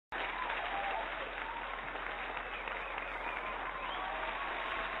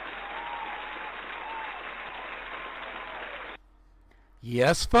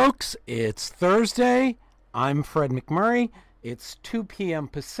Yes, folks, it's Thursday. I'm Fred McMurray. It's 2 p.m.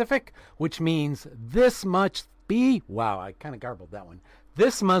 Pacific, which means this must be. Wow, I kind of garbled that one.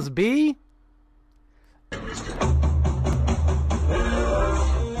 This must be.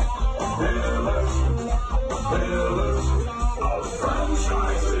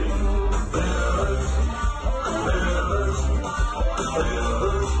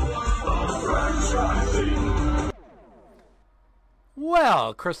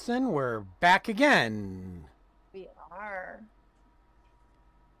 Well, Kristen, we're back again. We are.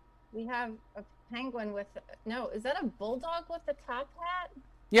 We have a penguin with no. Is that a bulldog with a top hat?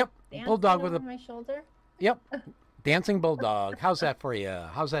 Yep, Dancing bulldog with over a. my shoulder. Yep, dancing bulldog. How's that for you?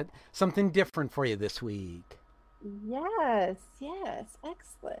 How's that? Something different for you this week? Yes, yes,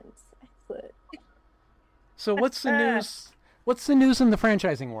 excellent, excellent. So, what's the news? What's the news in the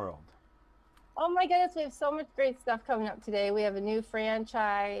franchising world? Oh my goodness, we have so much great stuff coming up today. We have a new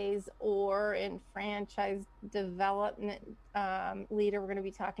franchise or in franchise development leader we're going to be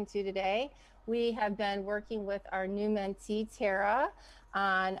talking to today. We have been working with our new mentee, Tara,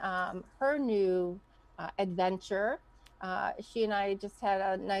 on her new adventure. She and I just had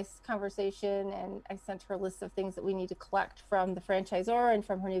a nice conversation, and I sent her a list of things that we need to collect from the franchisor and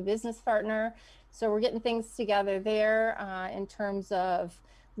from her new business partner. So we're getting things together there in terms of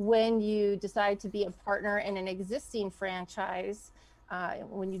when you decide to be a partner in an existing franchise,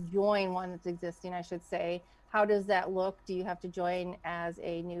 when you join one that's existing, I should say, how does that look? Do you have to join as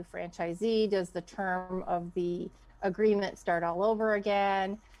a new franchisee? Does the term of the agreement start all over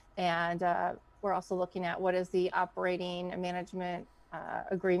again? And we're also looking at what does the operating and management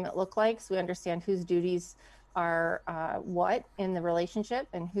agreement look like, so we understand whose duties are what in the relationship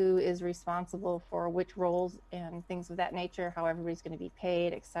and who is responsible for which roles and things of that nature, how everybody's going to be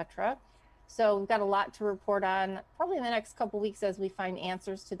paid, etc. So we've got a lot to report on probably in the next couple of weeks as we find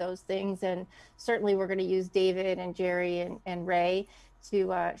answers to those things. And certainly we're going to use David and Jerry and Ray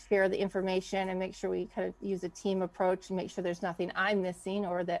to share the information and make sure we kind of use a team approach and make sure there's nothing I'm missing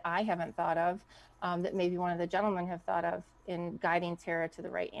or that I haven't thought of that maybe one of the gentlemen have thought of in guiding Tara to the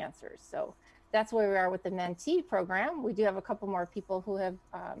right answers. So that's where we are with the mentee program. We do have a couple more people who have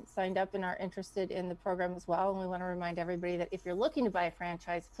signed up and are interested in the program as well. And we want to remind everybody that if you're looking to buy a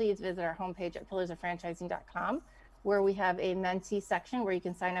franchise, please visit our homepage at pillarsoffranchising.com, where we have a mentee section where you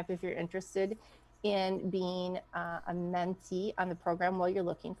can sign up if you're interested in being a mentee on the program while you're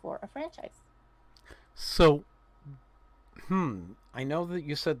looking for a franchise. So, I know that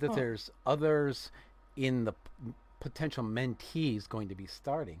you said that there's others in the potential mentees going to be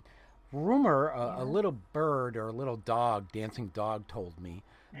starting. Rumor, a little bird or a little dog, dancing dog, told me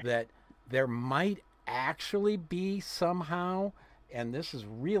that there might actually be somehow, and this is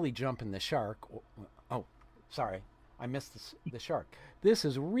really jumping the shark. Oh, sorry, I missed the shark. This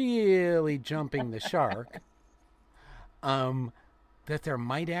is really jumping the shark. That there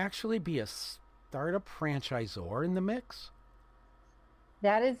might actually be a startup franchisor in the mix.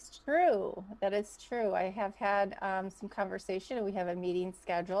 That is true. That is true. I have had some conversation, and we have a meeting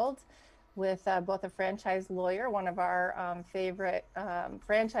scheduled with both a franchise lawyer, one of our favorite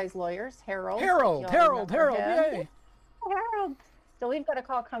franchise lawyers, Harold. Harold, yay! Harold. So we've got a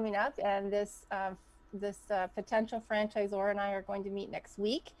call coming up, and this potential franchisor and I are going to meet next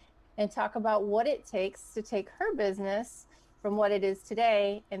week and talk about what it takes to take her business from what it is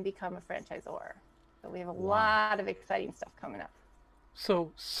today and become a franchisor. So we have a lot of exciting stuff coming up.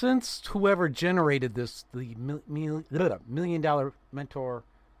 So since whoever generated this, the $1 million mentor,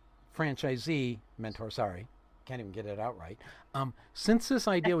 sorry, can't even get it out right. Since this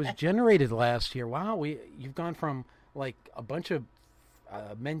idea was generated last year, wow, you've gone from like a bunch of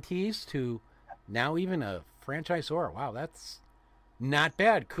mentees to now even a franchisor. Wow, that's not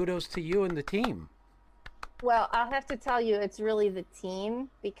bad. Kudos to you and the team. Well, I'll have to tell you, it's really the team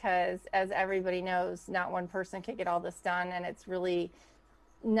because, as everybody knows, not one person can get all this done. And it's really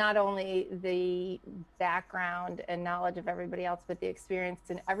not only the background and knowledge of everybody else, but the experience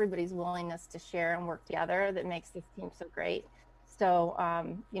and everybody's willingness to share and work together that makes this team so great. So,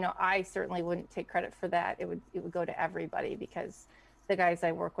 I certainly wouldn't take credit for that. It would go to everybody because the guys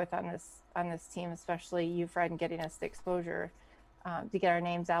I work with on this team, especially you, Fred, and getting us the exposure to get our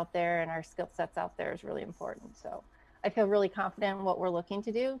names out there and our skill sets out there is really important. So I feel really confident in what we're looking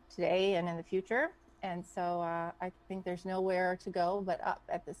to do today and in the future. And so I think there's nowhere to go but up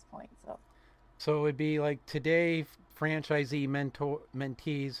at this point. So it would be like today, franchisee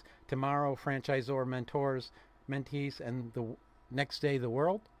mentees, tomorrow, franchisor mentees, and the next day, the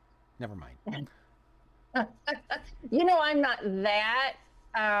world? Never mind. I'm not that,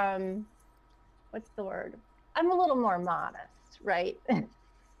 what's the word? I'm a little more modest, right?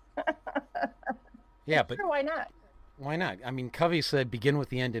 Yeah, but Sure, why not? why not? I mean, Covey said begin with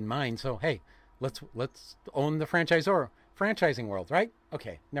the end in mind. So hey, let's own the franchising world, right?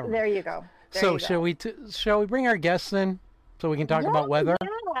 Okay, never mind. There you go. There So you go. shall we bring our guests in so we can talk about weather?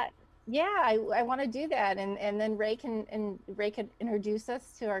 Yeah, yeah. I want to do that, and then Ray could introduce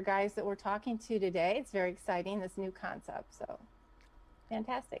us to our guys that we're talking to today. It's very exciting, this new concept. So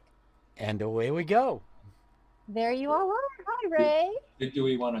fantastic. And away we go. There you all are. Hi, Ray. Do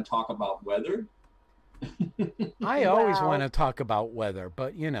we want to talk about weather? I always Wow. want to talk about weather,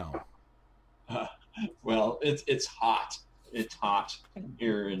 but you know. Well, it's hot. It's hot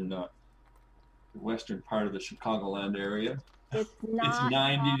here in the western part of the Chicagoland area. It's It's not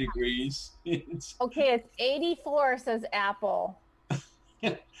 90 hot. degrees. It's, Okay, it's 84, says Apple.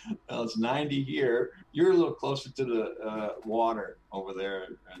 well, it's 90 here. You're a little closer to the water over there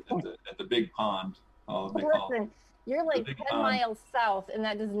at the big pond. Listen, you're like big 10 pond. miles south, and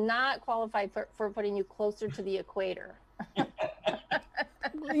that does not qualify for putting you closer to the equator.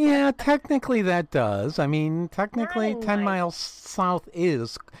 Yeah, technically that does. I mean, technically Not in 10 my- miles south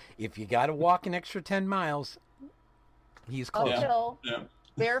is, if you got to walk an extra 10 miles, he's close. Uphill, Yeah.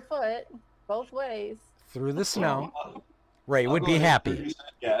 barefoot, both ways. Through the snow. I'll- Ray I'll would go be ahead and happy. introduce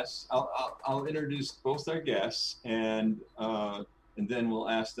our guests. I'll introduce both our guests, and then we'll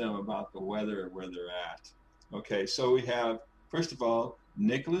ask them about the weather where they're at. Okay, so we have, first of all,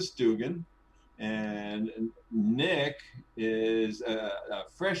 Nicholas Dugan, and Nick is a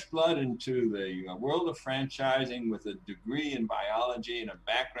fresh blood into the world of franchising with a degree in biology and a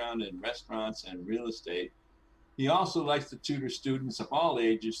background in restaurants and real estate. He also likes to tutor students of all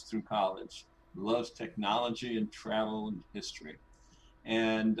ages through college. Loves technology and travel and history.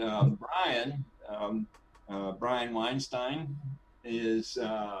 And Brian Weinstein is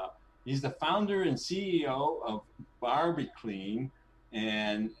he's the founder and CEO of Barbie-Clean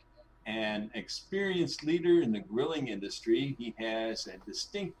and an experienced leader in the grilling industry. He has a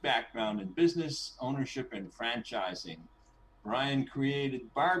distinct background in business ownership and franchising. Brian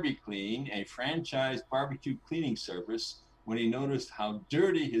created Barbie-Clean, a franchise barbecue cleaning service, when he noticed how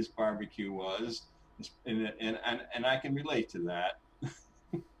dirty his barbecue was, and I can relate to that.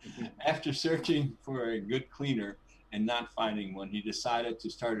 After searching for a good cleaner and not finding one, he decided to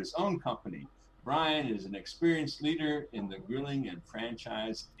start his own company. Brian is an experienced leader in the grilling and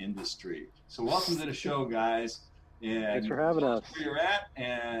franchise industry. So welcome to the show, guys. And Thanks for having us. where you're at,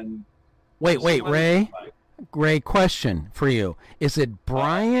 and Wait, what it's Ray. like. Ray, question for you. Is it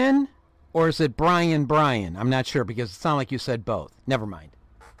Brian or is it Brian? I'm not sure because it sounded like you said both. Never mind.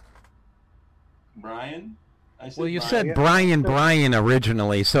 Brian? I said Well, you Brian. said Brian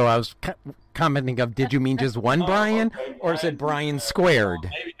originally, so I was commenting of, did you mean just one Oh, Brian okay, or is it Brian Well, squared?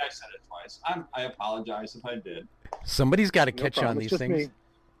 maybe I said it twice. I apologize if I did. Somebody's got to No catch problem. on It's these just things.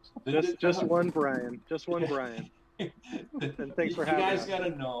 me. Just one Brian. Just one Brian. And thanks for having You guys us. got to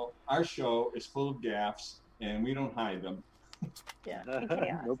know our show is full of gaffes, and we don't hide them. Yeah.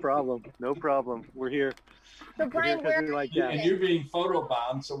 Okay. No problem. No problem. We're here. So We're here Brian, 'cause where? we like Yeah, that. and you're being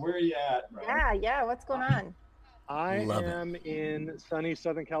photobombed, so where are you at, Brian? Yeah. What's going on? I Love it. am in sunny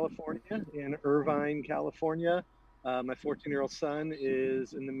Southern California, in Irvine, California. My 14-year-old son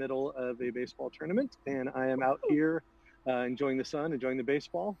is in the middle of a baseball tournament, and I am out here enjoying the sun, enjoying the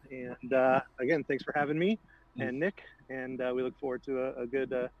baseball. And again, thanks for having me and Nick, and we look forward to a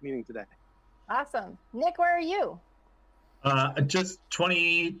good meeting today. Awesome. Nick, where are you? Just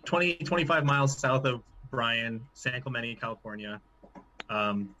 25 miles south of Bryan, San Clemente, California.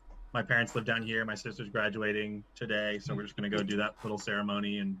 My parents live down here. My sister's graduating today, so we're just going to go do that little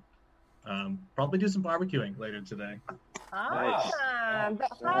ceremony and probably do some barbecuing later today. Awesome. But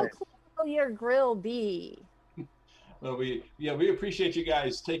how Nice. cool will your grill be? Well, we appreciate you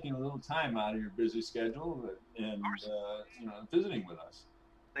guys taking a little time out of your busy schedule and visiting with us.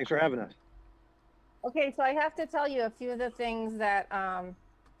 Thanks for having us. Okay, so I have to tell you a few of the things that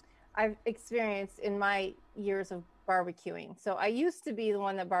I've experienced in my years of barbecuing. So I used to be the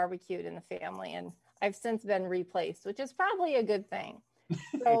one that barbecued in the family, and I've since been replaced, which is probably a good thing.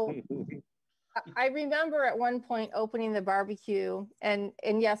 So I remember at one point opening the barbecue, and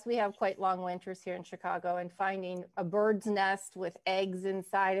yes, we have quite long winters here in Chicago, and finding a bird's nest with eggs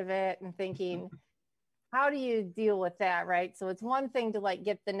inside of it and thinking, how do you deal with that, right? So it's one thing to like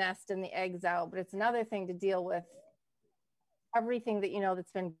get the nest and the eggs out, but it's another thing to deal with everything that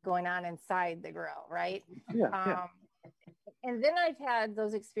that's been going on inside the grill, right? Yeah. And then I've had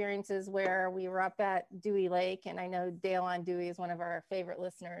those experiences where we were up at Dewey Lake, and I know Dale on Dewey is one of our favorite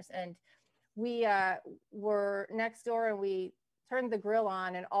listeners, and we were next door and we turned the grill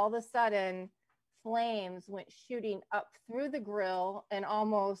on, and all of a sudden flames went shooting up through the grill and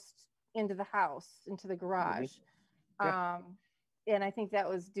almost into the house, into the garage. Yeah. And I think that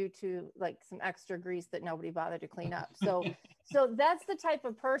was due to like some extra grease that nobody bothered to clean up. So that's the type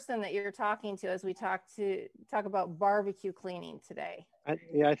of person that you're talking to as we talk about barbecue cleaning today.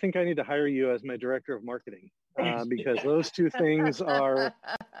 I think I need to hire you as my director of marketing, because those two things are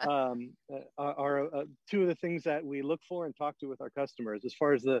two of the things that we look for and talk to with our customers. As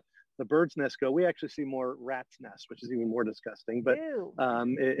far as the bird's nest go, we actually see more rat's nest, which is even more disgusting, but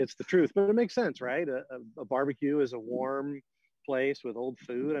it's the truth. But it makes sense, right? A barbecue is a warm place with old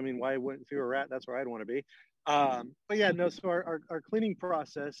food. I mean, why wouldn't, if you're a rat, that's where I'd want to be. But yeah, no, so our cleaning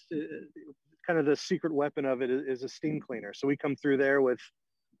process, kind of the secret weapon of it is a steam cleaner. So we come through there with,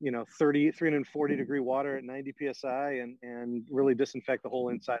 340 degree water at 90 PSI and really disinfect the whole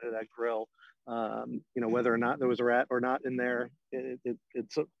inside of that grill. Whether or not there was a rat or not in there,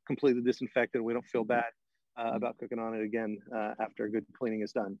 it's completely disinfected. We don't feel bad about cooking on it again after a good cleaning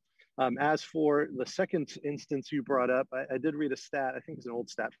is done. As for the second instance you brought up, I did read a stat. I think it's an old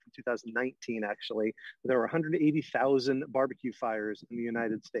stat from 2019, actually. There were 180,000 barbecue fires in the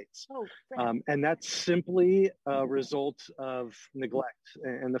United States. And that's simply a result of neglect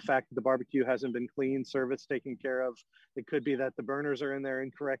and the fact that the barbecue hasn't been cleaned, serviced, taken care of. It could be that the burners are in there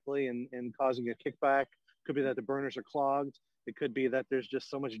incorrectly and causing a kickback. It could be that the burners are clogged. It could be that there's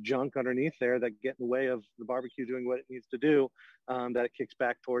just so much junk underneath there that get in the way of the barbecue doing what it needs to do, that it kicks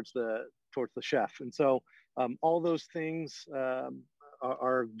back towards the chef. And so all those things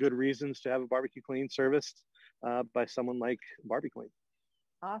are good reasons to have a barbecue clean serviced by someone like BarbieClean.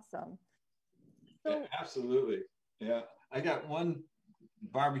 Awesome. Yeah, absolutely. Yeah, I got one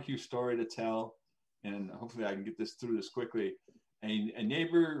barbecue story to tell, and hopefully I can get through this quickly. A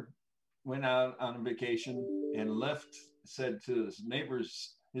neighbor went out on a vacation and said to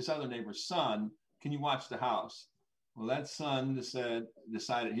his other neighbor's son, "Can you watch the house?" Well, that son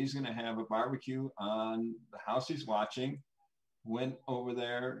decided he's going to have a barbecue on the house he's watching. Went over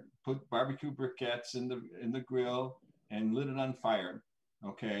there, put barbecue briquettes in the grill, and lit it on fire.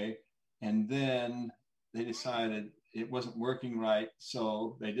 Okay, and then they decided it wasn't working right,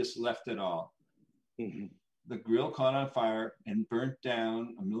 so they just left it all. Mm-hmm. The grill caught on fire and burnt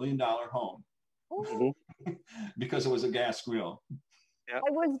down $1 million home because it was a gas grill. Yep.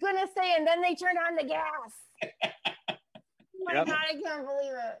 I was gonna say, and then they turned on the gas. Oh my God, I can't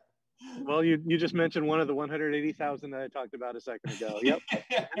believe it. Well, you just mentioned one of the 180,000 that I talked about a second ago. Yep,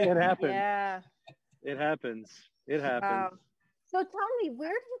 it happened. Yeah, it happens. It happens. So tell me, where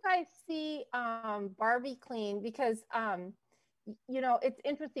do you guys see BarbieClean? Because it's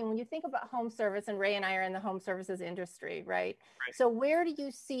interesting when you think about home service, and Ray and I are in the home services industry, right? So where do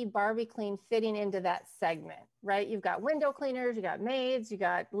you see BarbieClean fitting into that segment, right? You've got window cleaners, you got maids, you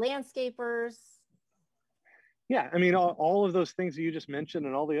got landscapers. Yeah, I mean, all of those things that you just mentioned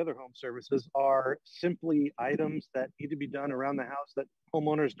and all the other home services are simply items that need to be done around the house that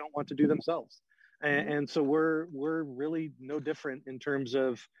homeowners don't want to do themselves. And so we're really no different in terms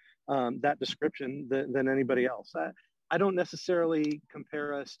of that description than anybody else. I don't necessarily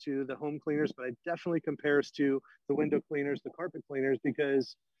compare us to the home cleaners, but I definitely compare us to the window cleaners, the carpet cleaners,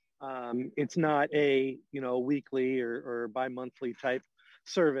 because it's not a weekly or bi-monthly type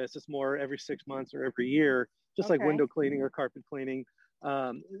service. It's more every 6 months or every year, just like window cleaning or carpet cleaning.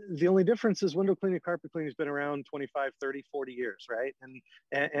 The only difference is window cleaning and carpet cleaning has been around 25, 30, 40 years, right?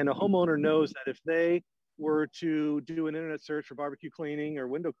 And a homeowner knows that if they were to do an internet search for barbecue cleaning or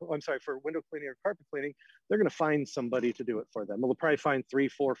for window cleaning or carpet cleaning, they're going to find somebody to do it for them. They'll probably find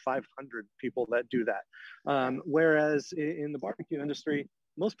 300, 400, 500 people that do that. Whereas in the barbecue industry,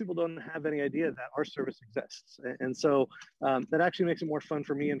 most people don't have any idea that our service exists. And so that actually makes it more fun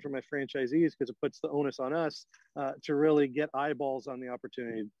for me and for my franchisees, because it puts the onus on us to really get eyeballs on the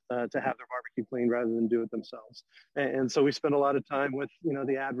opportunity to have their barbecue cleaned rather than do it themselves. And so we spend a lot of time with,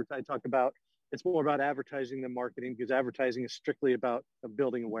 the I talk about. It's more about advertising than marketing, because advertising is strictly about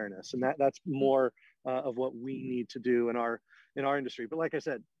building awareness. And that's more of what we need to do in our industry. But like I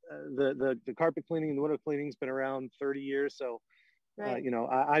said, the carpet cleaning and the window cleaning has been around 30 years. So,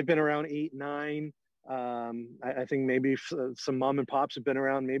 I've been around 8, 9. I think maybe some mom and pops have been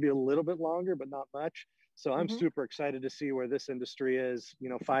around maybe a little bit longer, but not much. So I'm super excited to see where this industry is,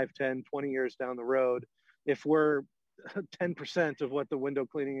 5, 10, 20 years down the road. If we're 10% of what the window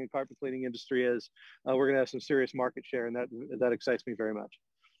cleaning and carpet cleaning industry is, we're going to have some serious market share, and that excites me very much.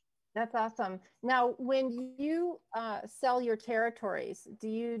 That's awesome. Now, when you sell your territories, do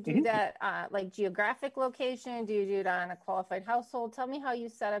you do that like geographic location? Do you do it on a qualified household? Tell me how you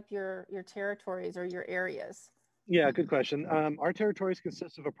set up your territories or your areas. Yeah, good question. Our territories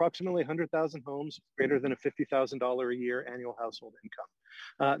consist of approximately 100,000 homes greater than a $50,000 a year annual household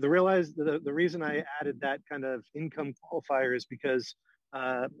income. The reason I added that kind of income qualifier is because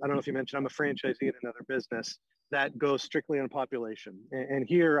I don't know if you mentioned I'm a franchisee in another business that goes strictly on population. And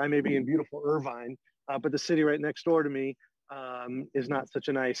here I may be in beautiful Irvine, but the city right next door to me is not such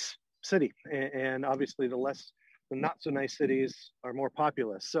a nice city. And obviously the not so nice cities are more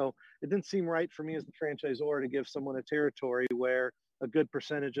populous. So it didn't seem right for me as the franchisor to give someone a territory where a good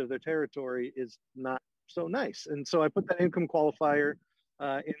percentage of their territory is not so nice. And so I put that income qualifier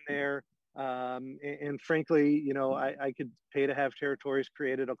in there. And frankly, I could pay to have territories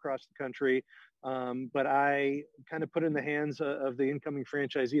created across the country. But I kind of put in the hands of the incoming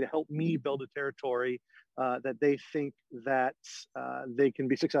franchisee to help me build a territory that they think that they can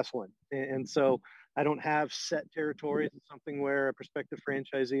be successful in. And so I don't have set territories. It's something where a prospective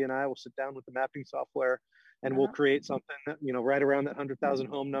franchisee and I will sit down with the mapping software and we'll create something, right around that 100,000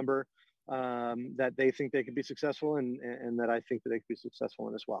 home number that they think they could be successful in, and that I think that they could be successful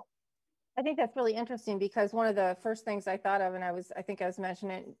in as well. I think that's really interesting because one of the first things I thought of, and I think I was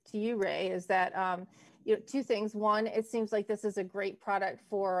mentioning it to you, Ray, is that two things. One, it seems like this is a great product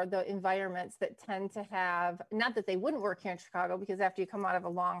for the environments that tend to have, not that they wouldn't work here in Chicago, because after you come out of a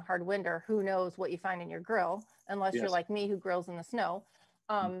long, hard winter, who knows what you find in your grill, unless you're like me who grills in the snow.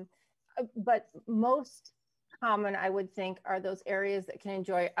 But most common, I would think, are those areas that can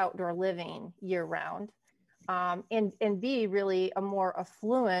enjoy outdoor living year round, and be really a more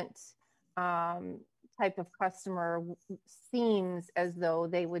affluent type of customer. Seems as though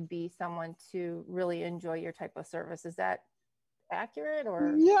they would be someone to really enjoy your type of service. Is that accurate?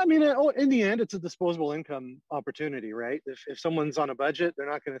 Or yeah, I mean, in the end, it's a disposable income opportunity, right? If someone's on a budget, they're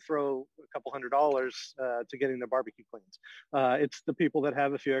not going to throw a couple $100s to getting their barbecue cleans. It's the people that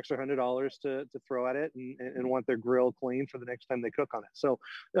have a few extra $100 to throw at it and want their grill clean for the next time they cook on it. So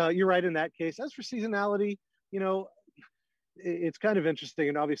you're right in that case. As for seasonality, it's kind of interesting,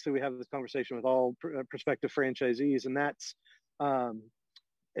 and obviously we have this conversation with all prospective franchisees, and that's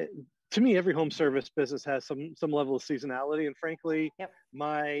to me, every home service business has some level of seasonality. And frankly,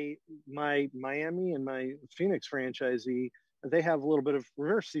 my Miami and my Phoenix franchisee, they have a little bit of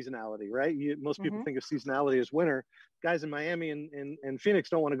reverse seasonality, right? Most people think of seasonality as winter. Guys in Miami and Phoenix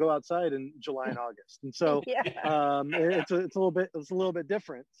don't want to go outside in July and August, and so it's a little bit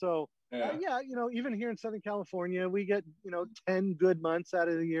different. So even here in Southern California, we get 10 good months out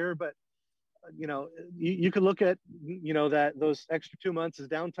of the year, but you could look at that those extra 2 months as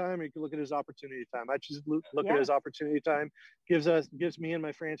downtime, or you could look at it as opportunity time. I choose to look at it as opportunity time. Gives me and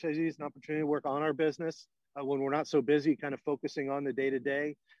my franchisees an opportunity to work on our business when we're not so busy, kind of focusing on the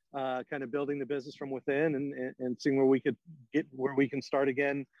day-to-day, kind of building the business from within and seeing where we can start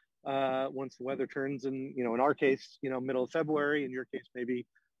again once the weather turns. And in our case, middle of February. In your case, maybe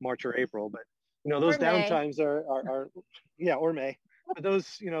March or April. But those downtimes are or May. But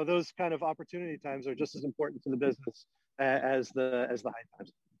those kind of opportunity times are just as important to the business as the high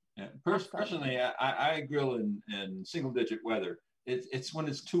times. Yeah. Personally, I grill in single digit weather. It's when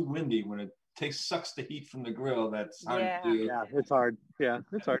it's too windy, when it sucks the heat from the grill. That's hard to do. Yeah, it's hard. Yeah,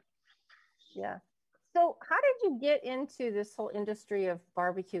 it's hard. Yeah. So how did you get into this whole industry of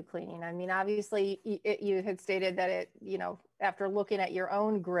barbecue cleaning? I mean, obviously you had stated that it, after looking at your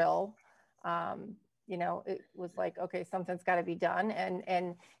own grill, it was like, okay, something's got to be done.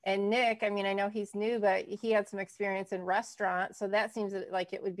 And Nick, I mean, I know he's new, but he had some experience in restaurants. So that seems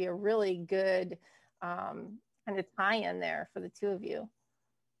like it would be a really good kind of tie-in there for the two of you.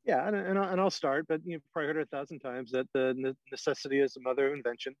 Yeah, and I'll start, but you've probably heard it 1,000 times that the necessity is the mother of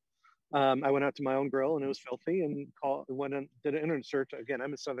invention. I went out to my own grill and it was filthy, and went and did an internet search. Again,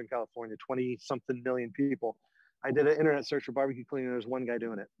 I'm in Southern California, 20-something million people. I did an internet search for barbecue cleaning. There was one guy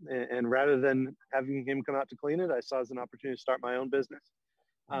doing it. And rather than having him come out to clean it, I saw it as an opportunity to start my own business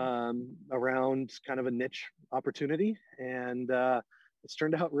around kind of a niche opportunity. And it's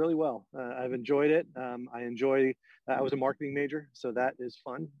turned out really well. I've enjoyed it. I was a marketing major, so that is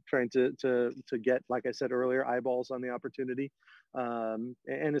fun, trying to get, like I said earlier, eyeballs on the opportunity. And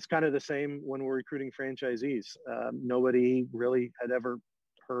it's kind of the same when we're recruiting franchisees. Nobody really had ever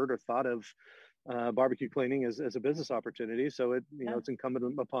heard or thought of barbecue cleaning as a business opportunity. So it's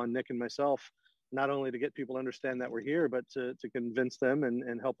incumbent upon Nick and myself not only to get people to understand that we're here, but to convince them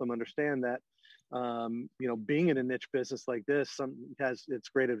and help them understand that being in a niche business like this has its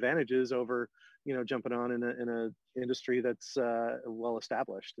great advantages over jumping on in a industry that's well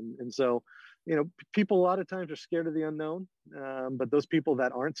established. And so people a lot of times are scared of the unknown, but those people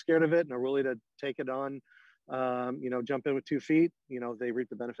that aren't scared of it and are willing to take it on, jump in with 2 feet, they reap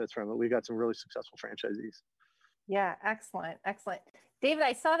the benefits from it. We've got some really successful franchisees. Yeah, excellent, excellent. David,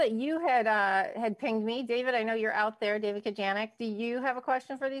 I saw that you had pinged me. David, I know you're out there. David Kajanik, do you have a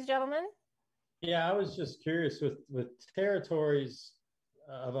question for these gentlemen? Yeah, I was just curious with territories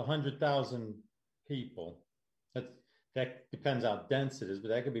of 100,000 people. That depends how dense it is, but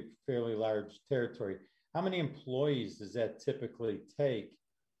that could be fairly large territory. How many employees does that typically take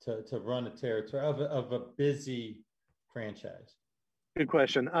to run a territory of a busy franchise? Good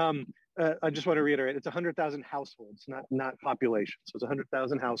question. I just want to reiterate, it's 100,000 households, not population. So it's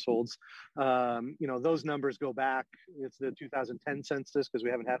 100,000 households. Those numbers go back. It's the 2010 census because we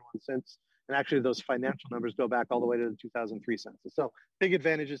haven't had one since. And actually, those financial numbers go back all the way to the 2003 census. So big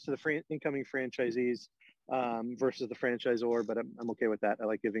advantages to the incoming franchisees versus the franchisor, but I'm okay with that. I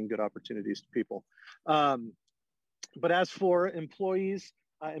like giving good opportunities to people. But as for employees,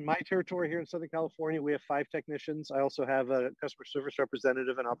 in my territory here in Southern California, we have 5 technicians. I also have a customer service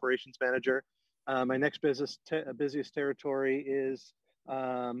representative and operations manager. My next busiest territory is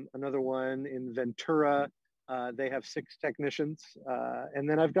another one in Ventura. They have 6 technicians. And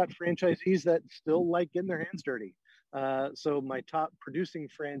then I've got franchisees that still like getting their hands dirty. So my top producing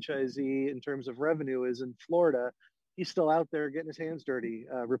franchisee in terms of revenue is in Florida. He's still out there getting his hands dirty,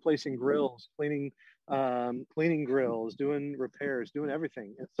 replacing grills, cleaning grills, doing repairs, doing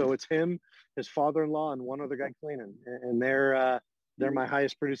everything. And so it's him, his father-in-law, and one other guy cleaning, and they're my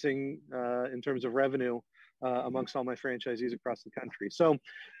highest producing in terms of revenue amongst all my franchisees across the country. So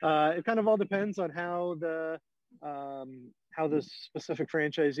it kind of all depends on how the specific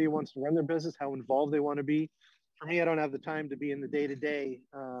franchisee wants to run their business, how involved they want to be. For me, I don't have the time to be in the day-to-day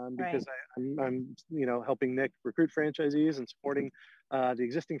because I'm helping Nick recruit franchisees and supporting the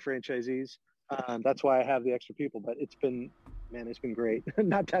existing franchisees. That's why I have the extra people. But it's been great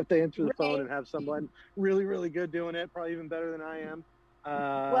not to have to answer the phone and have someone really, really good doing it, probably even better than I am.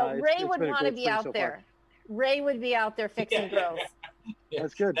 Well, Ray would want to be out there. Ray would be out there fixing grills. Yeah,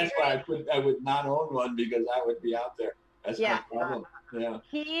 that's good. That's why I would not own one, because I would be out there. That's my problem. Yeah.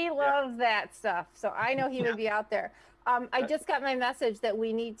 He loves that stuff. So I know he would be out there. I just got my message that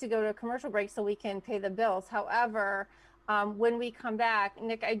we need to go to a commercial break so we can pay the bills. However, when we come back,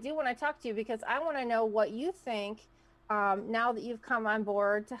 Nick, I do want to talk to you because I want to know what you think now that you've come on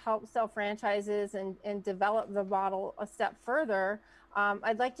board to help sell franchises and develop the model a step further.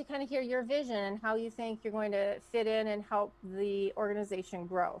 I'd like to kind of hear your vision and how you think you're going to fit in and help the organization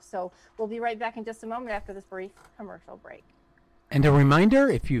grow. So we'll be right back in just a moment after this brief commercial break. And a reminder,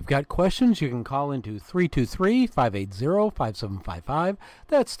 if you've got questions, you can call into 323-580-5755.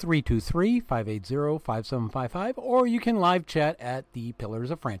 That's 323-580-5755. Or you can live chat at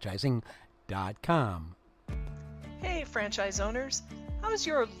thepillarsofranchising.com. Hey, franchise owners. How's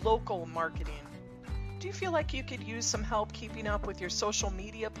your local marketing? Do you feel like you could use some help keeping up with your social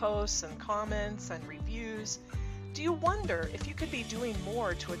media posts and comments and reviews? Do you wonder if you could be doing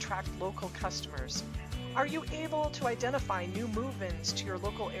more to attract local customers? Are you able to identify new move-ins to your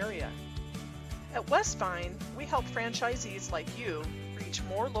local area? At Westvine, we help franchisees like you reach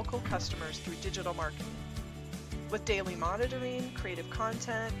more local customers through digital marketing. With daily monitoring, creative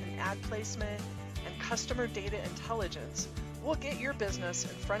content, and ad placement, and customer data intelligence, we'll get your business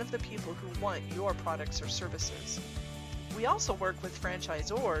in front of the people who want your products or services. We also work with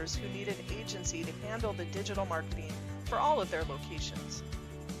franchisors who need an agency to handle the digital marketing for all of their locations.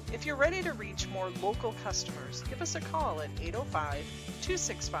 If you're ready to reach more local customers, give us a call at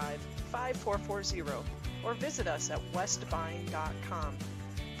 805-265-5440 or visit us at westvine.com.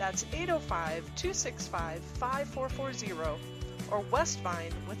 That's 805-265-5440 or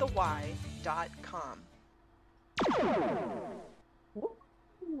westvine.com. Ooh,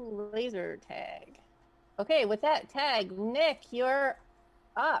 laser tag. Okay, with that tag, Nick, you're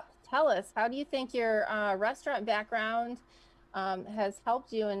up. Tell us, how do you think your restaurant background has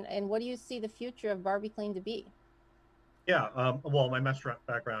helped you, and what do you see the future of Barbie-Clean to be? Yeah, well, my restaurant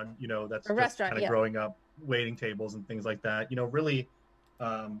background, that's just kind of growing up, waiting tables and things like that. Really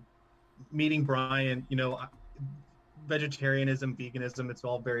meeting Brian, vegetarianism, veganism, it's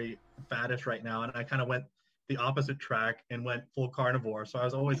all very faddish right now. And I kind of went the opposite track and went full carnivore. So I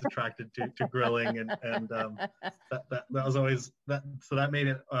was always attracted to grilling and that was always that. So that made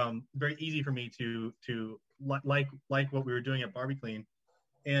it very easy for me to like what we were doing at Barbie-Clean.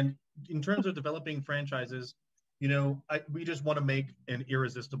 And in terms of developing franchises, we just want to make an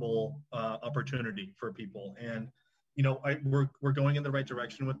irresistible opportunity for people. And, we're going in the right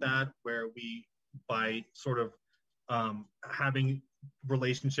direction with that, where by sort of having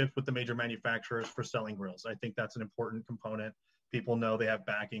relationships with the major manufacturers for selling grills. I think that's an important component. People know they have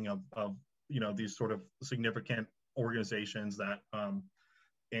backing of these sort of significant organizations that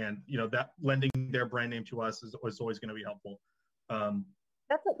and that lending their brand name to us is always going to be helpful.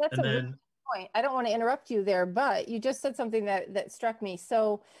 That's a good point. I don't want to interrupt you there, but you just said something that struck me.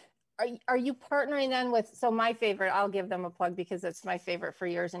 So are you partnering then with, so my favorite, I'll give them a plug because it's my favorite for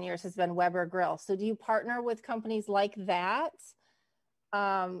years and years, has been Weber Grill. So do you partner with companies like that?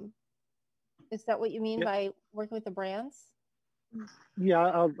 Is that what you mean by working with the brands?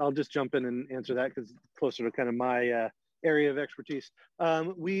 Yeah, I'll just jump in and answer that because it's closer to kind of my area of expertise.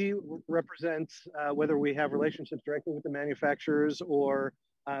 We represent, whether we have relationships directly with the manufacturers or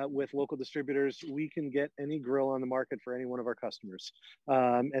with local distributors, we can get any grill on the market for any one of our customers.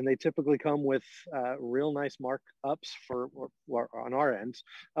 And they typically come with real nice markups for on our end.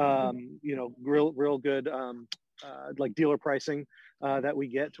 Real good like dealer pricing that we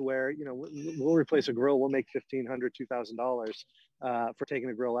get to where, we'll replace a grill, we'll make $1,500, $2,000 for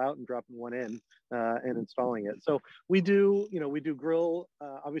taking a grill out and dropping one in and installing it. So we do grill,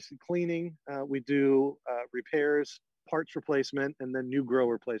 obviously cleaning, we do repairs, parts replacement, and then new grill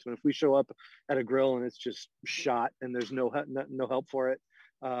replacement. If we show up at a grill and it's just shot and there's no help for it,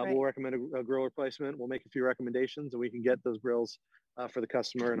 we'll recommend a grill replacement. We'll make a few recommendations and we can get those grills for the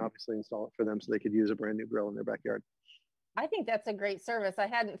customer and obviously install it for them so they could use a brand new grill in their backyard. I think that's a great service. I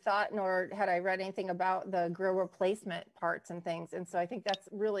hadn't thought nor had I read anything about the grill replacement parts and things. And so I think that's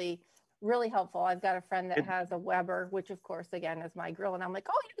really, really helpful. I've got a friend that has a Weber, which of course, again, is my grill. And I'm like,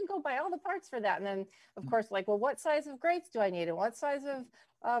 oh, you can go buy all the parts for that. And then of course, like, well, what size of grates do I need? And what size of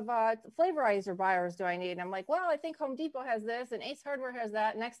flavorizer buyers do I need? And I'm like, well, I think Home Depot has this and Ace Hardware has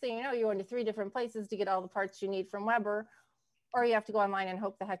that. Next thing you know, you're going to 3 different places to get all the parts you need from Weber, or you have to go online and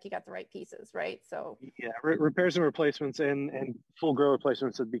hope the heck you got the right pieces, right? So yeah, repairs and replacements and full grill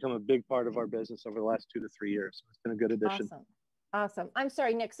replacements have become a big part of our business over the last 2 to 3 years. It's been a good addition. Awesome. I'm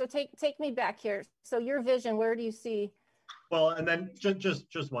sorry, Nick. So take me back here. So your vision, where do you see? Well, and then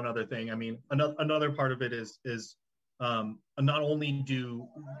just one other thing. I mean, another part of it is not only do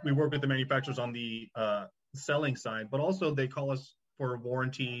we work with the manufacturers on the selling side, but also they call us for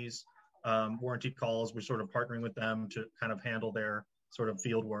warranties, warranty calls. We're sort of partnering with them to kind of handle their sort of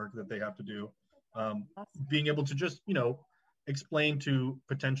field work that they have to do. Awesome. Being able to just, explain to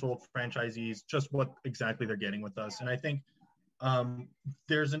potential franchisees just what exactly they're getting with us. And I think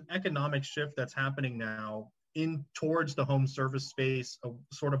there's an economic shift that's happening now towards the home service space,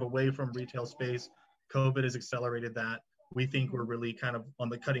 sort of away from retail space. COVID has accelerated that. We think we're really kind of on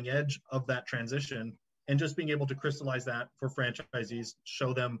the cutting edge of that transition, and just being able to crystallize that for franchisees,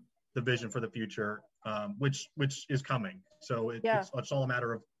 show them the vision for the future, which is coming. So it's all a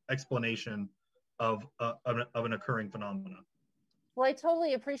matter of explanation of an occurring phenomenon. Well, I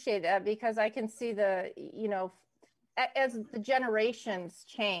totally appreciate that because I can see as the generations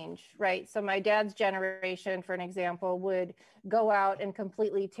change, right? So my dad's generation, for an example, would go out and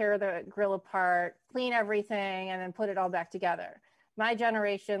completely tear the grill apart, clean everything, and then put it all back together. My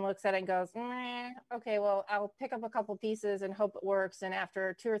generation looks at it and goes, okay, well, I'll pick up a couple pieces and hope it works. And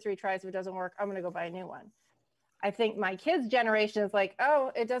after 2 or 3 tries, if it doesn't work, I'm going to go buy a new one. I think my kids' generation is like,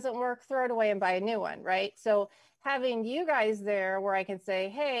 oh, it doesn't work, throw it away and buy a new one, right? So having you guys there where I can say,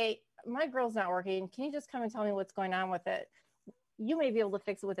 hey, my grill's not working. Can you just come and tell me what's going on with it? You may be able to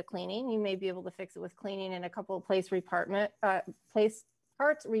fix it with a cleaning. You may be able to fix it with cleaning and a couple of parts replacements,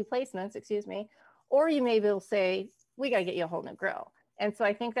 or you may be able to say, we got to get you a whole new grill. And so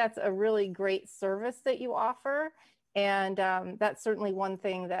I think that's a really great service that you offer. And that's certainly one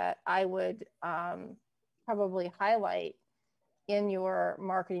thing that I would probably highlight in your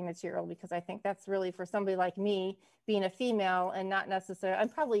marketing material, because I think that's really for somebody like me, being a female and not necessarily, I'm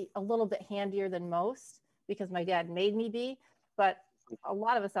probably a little bit handier than most because my dad made me be, but a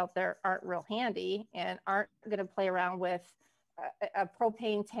lot of us out there aren't real handy and aren't going to play around with a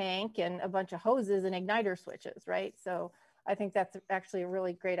propane tank and a bunch of hoses and igniter switches, right? So I think that's actually a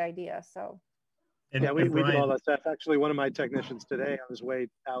really great idea. So yeah, we do all that stuff. Actually, one of my technicians today on his way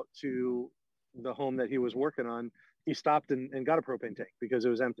out to the home that he was working on, he stopped and got a propane tank because it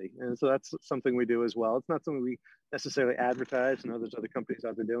was empty. And so that's something we do as well. It's not something we necessarily advertise. I know there's other companies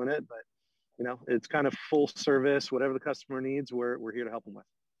out there doing it, but it's kind of full service. Whatever the customer needs, we're here to help them with.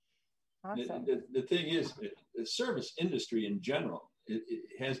 Awesome. The thing is, the service industry in general, it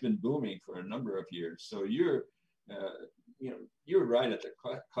has been booming for a number of years. So you're right at the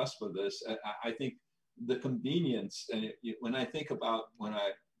cusp of this. I think the convenience, and when I think about when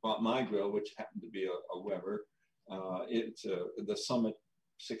I bought my grill, which happened to be a Weber, it's the Summit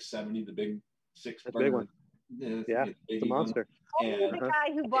 670, the big 6-burner. Big one. It's a monster. Only the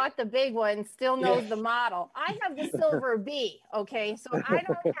guy who bought the big one still knows the model. I have the Silver B, okay? So I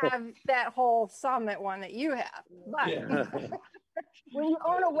don't have that whole Summit one that you have. But When you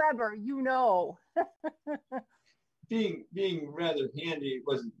own a Weber, you know. Being rather handy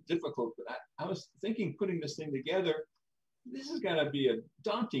wasn't difficult, but I was thinking putting this thing together. This has got to be a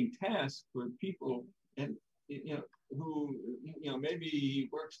daunting task for people, and who maybe he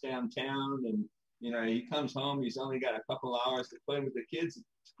works downtown and he comes home. He's only got a couple hours to play with the kids. To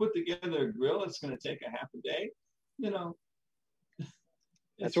put together a grill, it's going to take a half a day.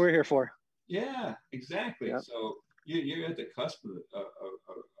 That's what we're here for. Yeah, exactly. Yep. So you're at the cusp of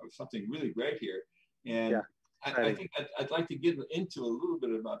something really great here, and I think I'd like to get into a little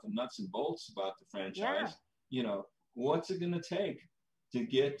bit about the nuts and bolts about the franchise. Yeah. What's it going to take to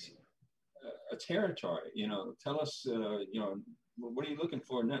get a territory? Tell us. What are you looking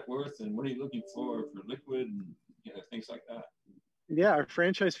for net worth, and what are you looking for liquid, and things like that. Yeah, our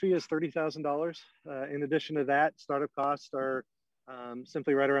franchise fee is $30,000. In addition to that, startup costs are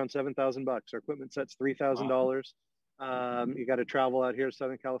simply right around $7,000. Our equipment set's $3,000. Wow. You got to travel out here to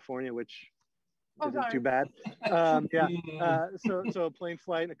Southern California, which isn't too bad. So a plane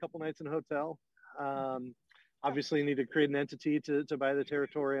flight and a couple nights in a hotel. Obviously, you need to create an entity to buy the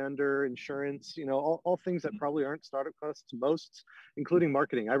territory under, insurance, all things that probably aren't startup costs to most, including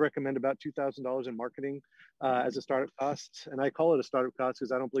marketing. I recommend about $2,000 in marketing as a startup cost. And I call it a startup cost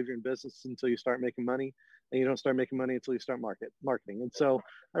because I don't believe you're in business until you start making money, and you don't start making money until you start marketing. And so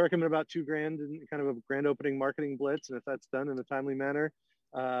I recommend about $2,000 in kind of a grand opening marketing blitz. And if that's done in a timely manner,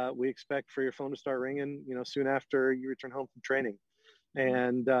 we expect for your phone to start ringing, soon after you return home from training.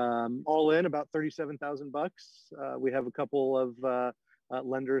 And all in about $37,000. We have a couple of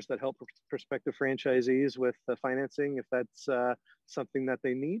lenders that help prospective franchisees with financing if that's something that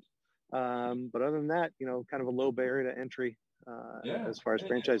they need. But other than that, kind of a low barrier to entry as far as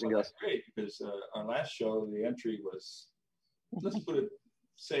franchising goes. That's great, because our last show, the entry was, let's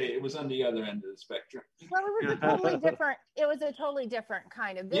say it was on the other end of the spectrum. Well, it was a totally different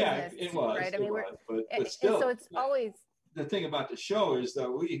kind of business. Yeah, it was. Right? But still, so it's always. The thing about the show is that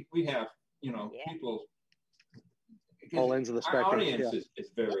we have people all ends of the spectrum. Our audience is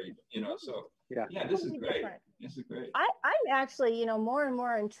very so this is great. Different. This is great. I'm actually more and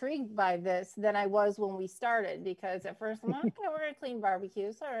more intrigued by this than I was when we started, because at first I'm like, okay, we're gonna clean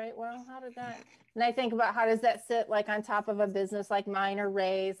barbecues. All right, well, how did that? And I think about how does that sit like on top of a business like mine or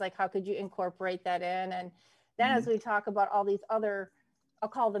Ray's? Like how could you incorporate that in? And then as we talk about all these other, I'll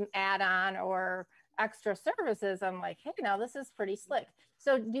call them add-on or extra services, I'm like, hey, now this is pretty slick.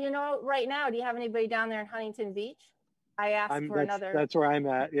 So do you have anybody down there in Huntington Beach? I asked for another. That's where I'm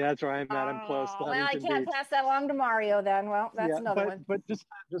at. Yeah, that's where I'm at. I'm close to Huntington Beach. Well, I can't pass that along to Mario then. Well, that's another one. But just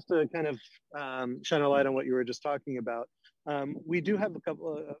to kind of shine a light on what you were just talking about, we do have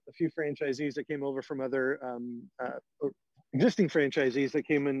a few franchisees that came over from other existing franchisees that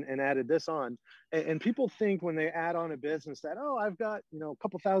came in and added this on. And people think when they add on a business that, I've got, a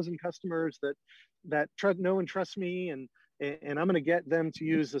couple thousand customers that know and trust me, and I'm going to get them to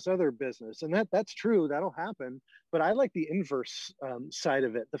use this other business. And that's true. That'll happen. But I like the inverse side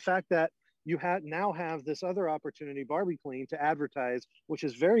of it. The fact that you now have this other opportunity, BarbieClean, to advertise, which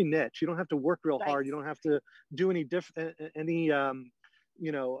is very niche. You don't have to work real hard. You don't have to do any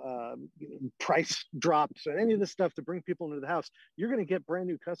price drops or any of this stuff to bring people into the house. You're going to get brand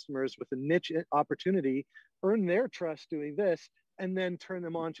new customers with a niche opportunity, earn their trust doing this, and then turn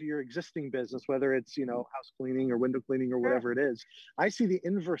them on to your existing business, whether it's, house cleaning or window cleaning or whatever it is. I see the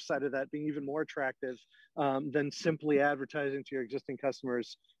inverse side of that being even more attractive than simply advertising to your existing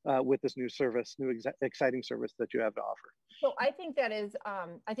customers with this new service, exciting service that you have to offer. So I think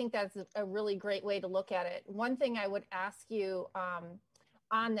that's a really great way to look at it. One thing I would ask you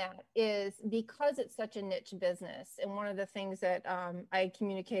on that is, because it's such a niche business, and one of the things that I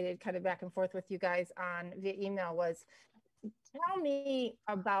communicated kind of back and forth with you guys on via email was, tell me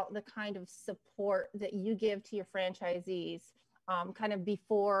about the kind of support that you give to your franchisees kind of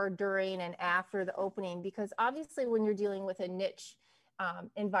before, during, and after the opening, because obviously when you're dealing with a niche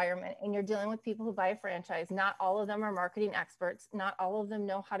environment and you're dealing with people who buy a franchise, not all of them are marketing experts. Not all of them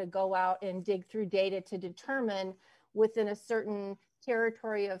know how to go out and dig through data to determine within a certain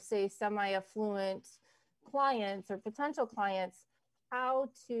territory of, say, semi-affluent clients or potential clients, how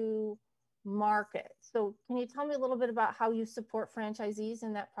to market. So can you tell me a little bit about how you support franchisees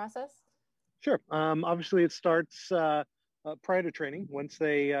in that process? Sure. Obviously it starts prior to training. Once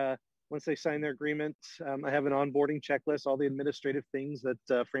they Once they sign their agreement, I have an onboarding checklist, all the administrative things that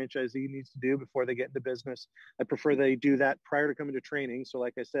franchisee needs to do before they get into business. I prefer they do that prior to coming to training. So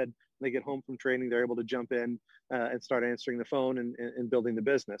like I said, when they get home from training, they're able to jump in and start answering the phone and building the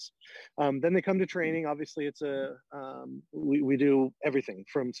business. Then they come to training. Obviously, we do everything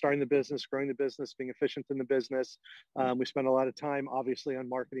from starting the business, growing the business, being efficient in the business. We spend a lot of time, obviously, on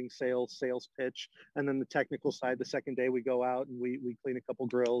marketing, sales pitch, and then the technical side. The second day, we go out and we clean a couple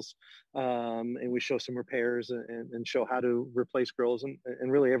grills, and we show some repairs and show how to replace grills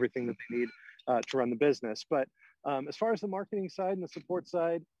and really everything that they need to run the business. But as far as the marketing side and the support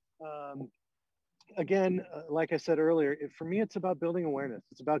side, again, like I said earlier, for me, it's about building awareness.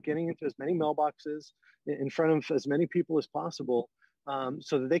 It's about getting into as many mailboxes in front of as many people as possible,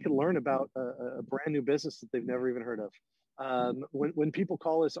 so that they can learn about a brand new business that they've never even heard of. When people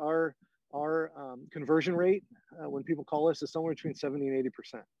call us, our conversion rate, when people call us, is somewhere between 70 and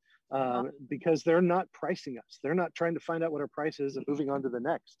 80%, because they're not pricing us. They're not trying to find out what our price is and moving on to the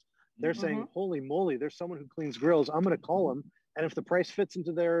next. They're saying, holy moly, there's someone who cleans grills. I'm going to call them. And if the price fits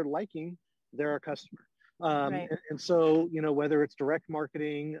into their liking, they're our customer. Right. And so, whether it's direct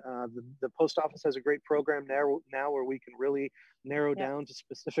marketing, the post office has a great program now where we can really narrow down to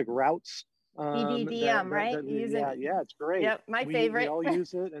specific routes. BBDM, right? Yeah, it's great. Yep, my favorite. We all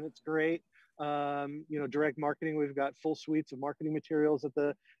use it, and it's great. Direct marketing, we've got full suites of marketing materials that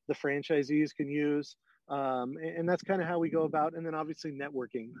the franchisees can use. And that's kind of how we go about. And then obviously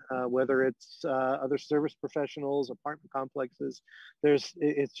networking, whether it's other service professionals, apartment complexes,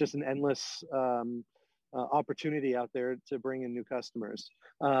 it's just an endless opportunity out there to bring in new customers.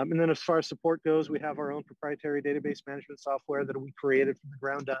 And then as far as support goes, we have our own proprietary database management software that we created from the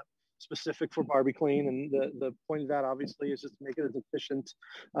ground up, specific for Barbie-Clean. And the point of that obviously is just to make it as efficient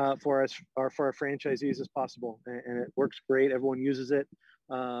for our franchisees as possible. And it works great. Everyone uses it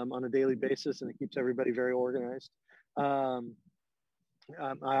on a daily basis, and it keeps everybody very organized. I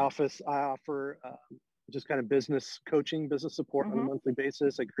offer just kind of business coaching, business support on a monthly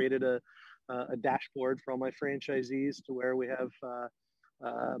basis. I created a dashboard for all my franchisees to where we have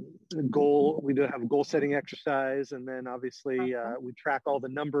we do have a goal setting exercise, and then obviously we track all the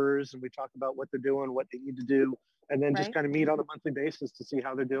numbers and we talk about what they're doing, what they need to do, and then just kind of meet on a monthly basis to see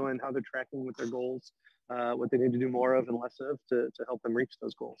how they're doing, how they're tracking with their goals, what they need to do more of and less of to help them reach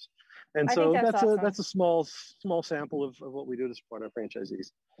those goals. And so that's a small sample of what we do to support our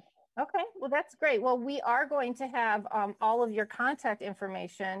franchisees. Okay, well, that's great. Well, we are going to have all of your contact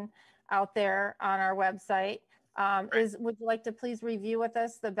information out there on our website. Would you like to please review with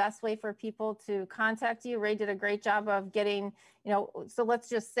us the best way for people to contact you? Ray did a great job of getting, so let's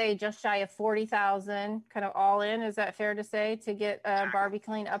just say just shy of 40,000 kind of all in. Is that fair to say, to get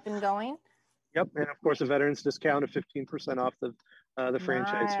Barbie-Clean up and going? Yep. And of course, a veterans discount of 15% off the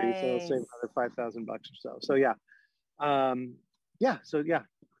franchise fee. So save another $5,000 or so. So yeah.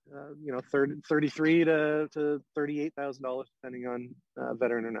 $33,000 to $38,000 depending on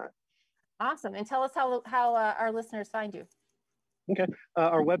veteran or not. Awesome. And tell us how our listeners find you. Okay.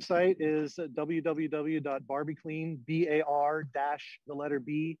 Our website is www.barbieclean,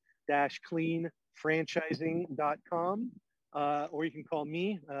 bar-clean-franchising.com. Or you can call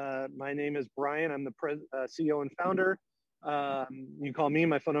me. My name is Brian. I'm the CEO and founder. You can call me.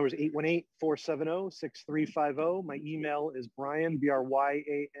 My phone number is 818-470-6350. My email is Brian,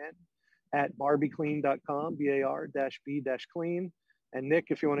 BRYAN, @barbieclean.com, BAR-B-clean. And Nick,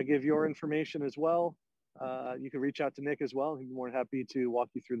 if you want to give your information as well, you can reach out to Nick as well. He'd be more than happy to walk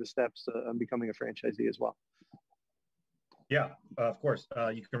you through the steps on becoming a franchisee as well. Yeah, of course.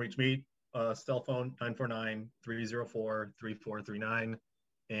 You can reach me, cell phone 949-304-3439,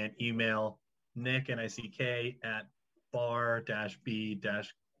 and email Nick, Nick, at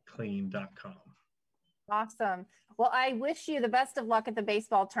bar-b-clean.com. Awesome. Well, I wish you the best of luck at the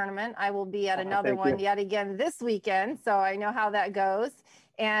baseball tournament. I will be at another one yet again this weekend, so I know how that goes.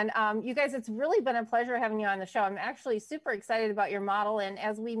 And you guys, it's really been a pleasure having you on the show. I'm actually super excited about your model. And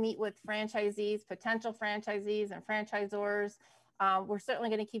as we meet with franchisees, potential franchisees and franchisors, we're certainly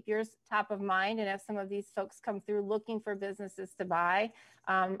going to keep yours top of mind. And as some of these folks come through looking for businesses to buy,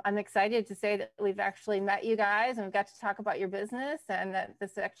 I'm excited to say that we've actually met you guys and we've got to talk about your business, and that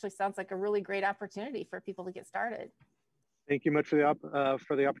this actually sounds like a really great opportunity for people to get started. Thank you much for the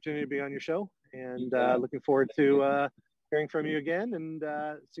opportunity to be on your show, and looking forward to hearing from you again and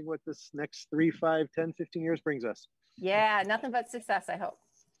seeing what this next 3, 5, 10, 15 years brings us. Yeah, nothing but success, I hope.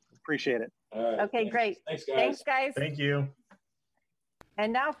 Appreciate it. All right, okay, great. Thanks, guys. Thank you.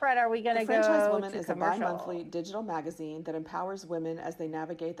 And now, Fred, are we going to go Franchise Woman is commercial? a bi-monthly digital magazine that empowers women as they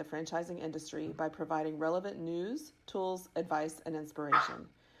navigate the franchising industry by providing relevant news, tools, advice, and inspiration.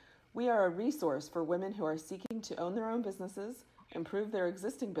 We are a resource for women who are seeking to own their own businesses, improve their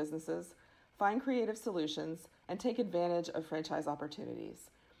existing businesses, find creative solutions, and take advantage of franchise opportunities.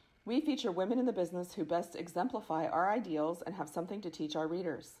 We feature women in the business who best exemplify our ideals and have something to teach our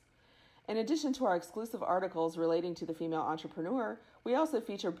readers. In addition to our exclusive articles relating to the female entrepreneur, we also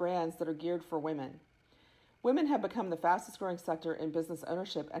feature brands that are geared for women. Women have become the fastest growing sector in business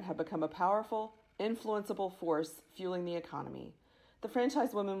ownership and have become a powerful, influenceable force fueling the economy. The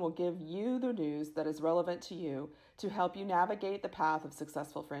Franchise Women will give you the news that is relevant to you to help you navigate the path of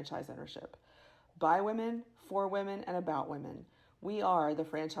successful franchise ownership. By women, for women, and about women. We are the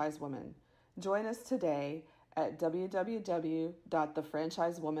Franchise Women. Join us today at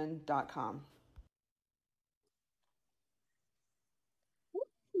www.thefranchisewoman.com.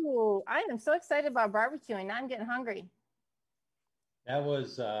 Ooh, I am so excited about barbecuing. Now I'm getting hungry. That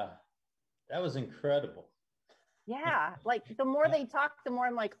was incredible. Yeah, like the more they talk, the more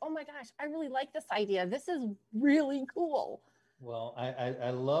I'm like, oh my gosh, I really like this idea. This is really cool. Well,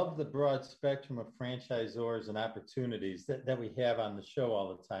 I love the broad spectrum of franchisors and opportunities that we have on the show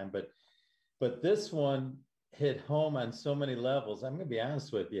all the time. But this one hit home on so many levels. I'm going to be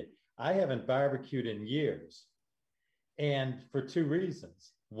honest with you. I haven't barbecued in years. And for two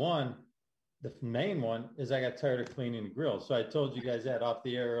reasons. One, the main one is I got tired of cleaning the grill. So I told you guys that off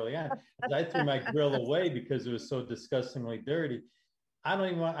the air early on. I threw my grill away because it was so disgustingly dirty. I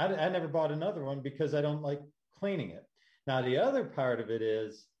never bought another one because I don't like cleaning it. Now, the other part of it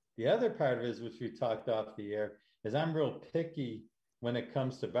is, which we talked off the air, is I'm real picky when it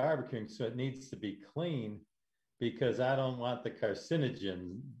comes to barbecuing. So it needs to be clean because I don't want the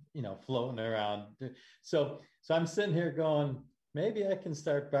carcinogen, floating around. So I'm sitting here going, maybe I can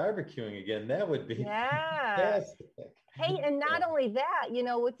start barbecuing again. That would be fantastic. Hey, and not only that,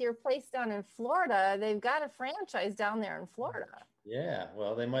 with your place down in Florida, they've got a franchise down there in Florida. Yeah,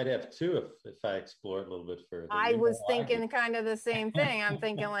 well, they might have two if I explore it a little bit further. I was thinking kind of the same thing. I'm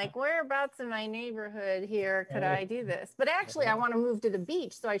thinking like, whereabouts in my neighborhood here could I do this? But actually, I want to move to the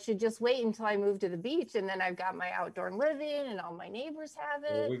beach, so I should just wait until I move to the beach, and then I've got my outdoor living, and all my neighbors have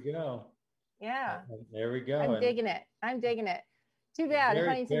it. There we go. Yeah. There we go. I'm digging it. Too bad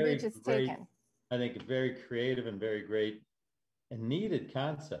Huntington Beach is taken. I think a very creative and very great and needed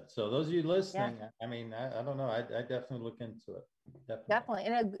concept. So those of you listening, I mean, I don't know. I definitely look into it. Definitely.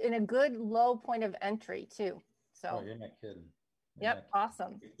 In a good low point of entry too. So you're not kidding.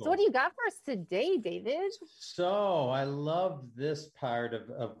 Awesome. Cool. So what do you got for us today, David? So I love this part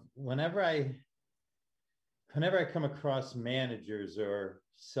of whenever I come across managers or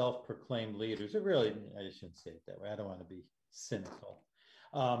self-proclaimed leaders, or really, I shouldn't say it that way. I don't want to be cynical.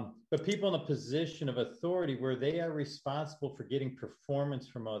 But people in a position of authority where they are responsible for getting performance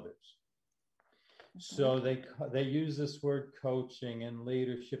from others. So they use this word coaching and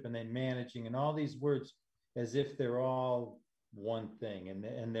leadership and then managing and all these words as if they're all one thing,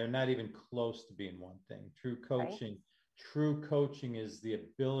 and they're not even close to being one thing. True coaching is the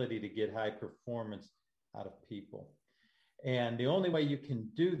ability to get high performance out of people. And the only way you can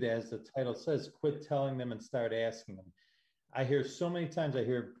do that, as the title says, quit telling them and start asking them. I hear so many times, I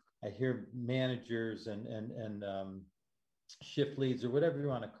hear managers and shift leads or whatever you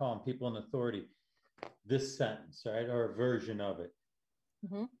want to call them, people in authority, this sentence, right, or a version of it.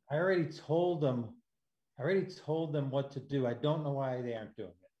 Mm-hmm. I already told them what to do. I don't know why they aren't doing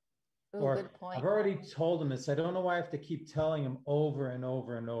it. Ooh, good point. I've already told them this. I don't know why I have to keep telling them over and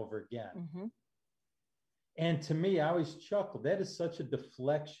over and over again. Mm-hmm. And to me, I always chuckle. That is such a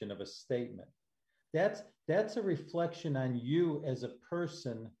deflection of a statement. That's a reflection on you as a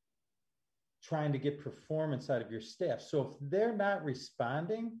person trying to get performance out of your staff. So if they're not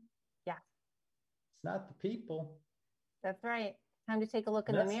responding, it's not the people. That's right. Time to take a look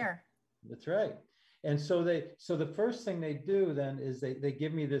in the mirror. That's right. And so the first thing they do then is they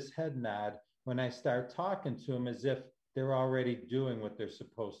give me this head nod when I start talking to them as if they're already doing what they're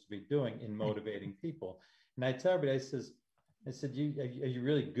supposed to be doing in motivating people. And I tell everybody, I said, are you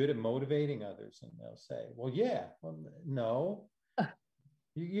really good at motivating others? And they'll say, well, yeah. Well, no.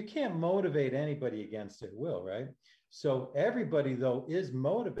 You can't motivate anybody against their will, right? So everybody, though, is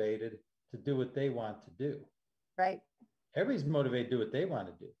motivated to do what they want to do. Right. Everybody's motivated to do what they want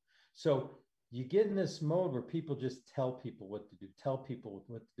to do. So you get in this mode where people just tell people what to do, and tell people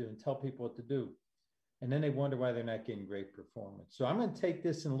what to do. And then they wonder why they're not getting great performance. So I'm going to take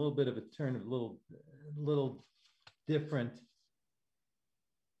this in a little bit of a turn, a little different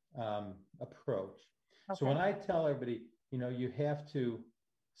approach. Okay. So when I tell everybody, you have to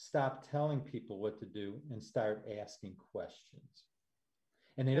stop telling people what to do and start asking questions.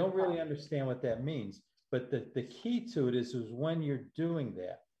 And they don't really understand what that means. But the key to it is when you're doing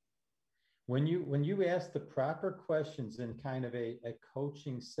that, when you ask the proper questions in kind of a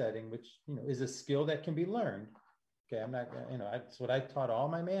coaching setting, which is a skill that can be learned. Okay, I'm not, that's what I taught all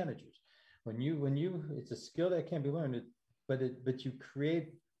my managers. It's a skill that can be learned, but you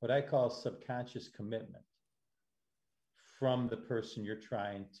create what I call subconscious commitment from the person you're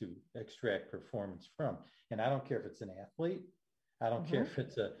trying to extract performance from. And I don't care if it's an athlete. I don't care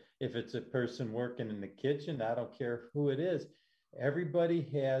if it's a person working in the kitchen. I don't care who it is. Everybody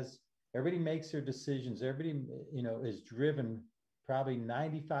makes their decisions. Everybody, is driven. Probably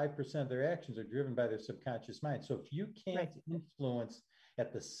 95% of their actions are driven by their subconscious mind. So if you can't influence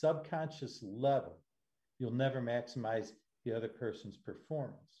at the subconscious level, you'll never maximize the other person's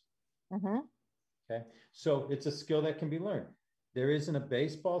performance. Okay. So it's a skill that can be learned. There isn't a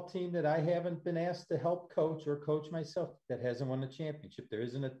baseball team that I haven't been asked to help coach or coach myself that hasn't won a championship. There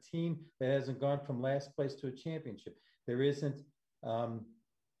isn't a team that hasn't gone from last place to a championship. There isn't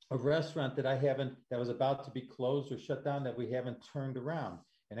a restaurant that was about to be closed or shut down that we haven't turned around.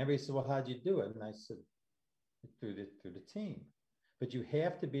 And everybody said, well, how'd you do it? And I said, through the team. But you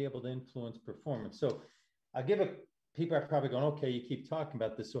have to be able to influence performance. So I'll give people are probably going, okay, you keep talking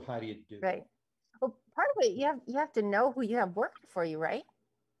about this. So how do you do it? Right. Well, part of it, you have to know who you have working for you, right?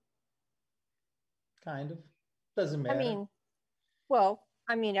 Kind of. Doesn't matter.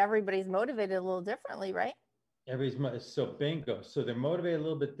 Everybody's motivated a little differently, right? So bingo. So they're motivated a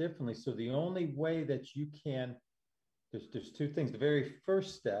little bit differently. So the only way that you can, there's two things. The very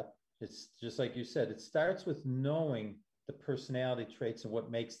first step, it's just like you said, it starts with knowing the personality traits and what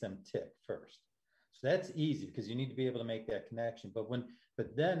makes them tick first. So that's easy because you need to be able to make that connection.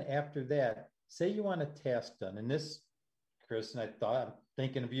 But then after that, say you want a task done, and this, Chris, and I'm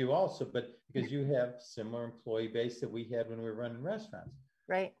thinking of you also, but because you have similar employee base that we had when we were running restaurants.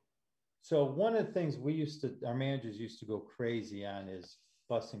 Right. So one of the things our managers used to go crazy on is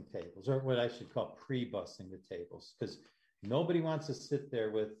bussing tables, or what I should call pre-bussing the tables, because nobody wants to sit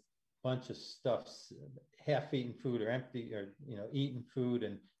there with a bunch of stuff, half-eaten food or empty, or eaten food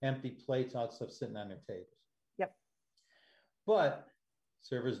and empty plates, all that stuff sitting on their tables. Yep. But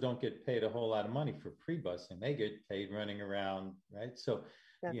servers don't get paid a whole lot of money for pre-bussing. They get paid running around, right? So,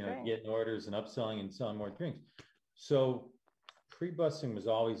 getting orders and upselling and selling more drinks. So pre-bussing was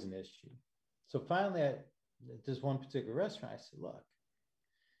always an issue. So finally, at this one particular restaurant, I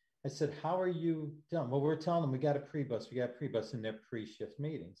said, look, how are you done? Well, we're telling them we got a pre-bus in their pre-shift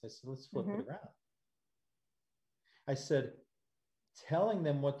meetings. I said, let's flip it around. I said, telling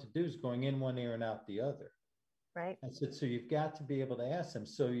them what to do is going in one ear and out the other. Right. I said, so you've got to be able to ask them.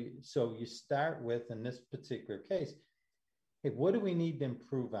 So you start with, in this particular case, hey, what do we need to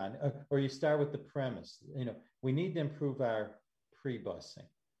improve on? Or you start with the premise, we need to improve our pre-bussing.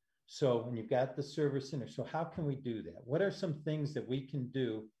 So when you've got the service center, so how can we do that? What are some things that we can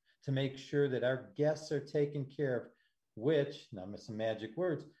do to make sure that our guests are taken care of, which, now some magic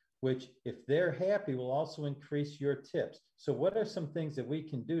words, which if they're happy will also increase your tips. So what are some things that we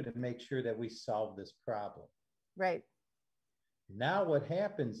can do to make sure that we solve this problem? Right. Now what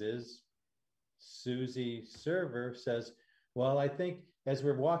happens is Susie server says, well, I think as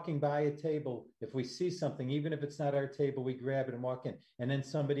we're walking by a table, if we see something, even if it's not our table, we grab it and walk in. And then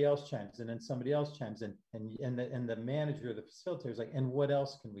somebody else chimes in, and somebody else chimes in. And the manager or the facilitator is like, and what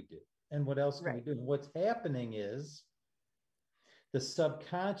else can we do? And what else can we do? And what's happening is the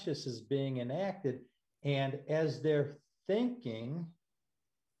subconscious is being enacted. And as they're thinking,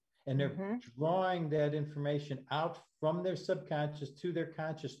 and they're drawing that information out from their subconscious to their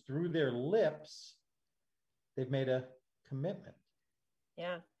conscious through their lips, they've made a commitment.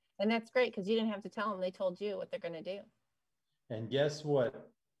 Yeah. And that's great because you didn't have to tell them. They told you what they're going to do. And guess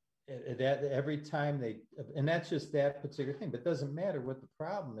what? That every time and that's just that particular thing, but it doesn't matter what the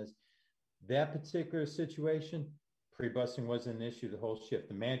problem is. That particular situation, pre-busing wasn't an issue the whole shift.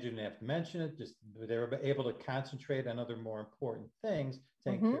 The manager didn't have to mention it. Just they were able to concentrate on other more important things,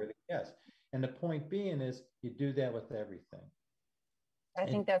 take care of the guests. And the point being is you do that with everything. I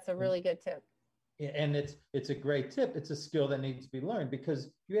think that's a really good tip. And it's a great tip. It's a skill that needs to be learned because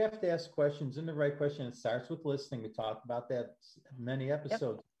you have to ask questions, and the right question. It starts with listening. We talked about that many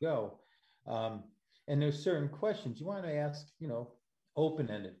episodes ago. And there's certain questions you want to ask,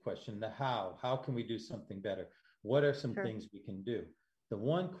 open-ended question, the how can we do something better? What are some things we can do? The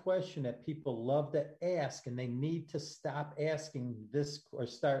one question that people love to ask, and they need to stop asking this or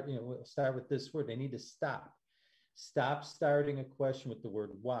start with this word. They need to stop starting a question with the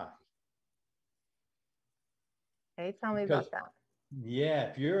word why. Hey, tell me about that. Yeah,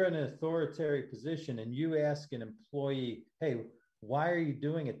 if you're in an authoritarian position and you ask an employee, hey, why are you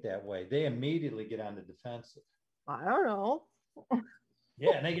doing it that way? They immediately get on the defensive. I don't know.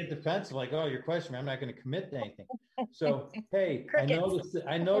 Yeah, and they get defensive, like, "Oh, you're questioning me. I'm not going to commit to anything." So, hey,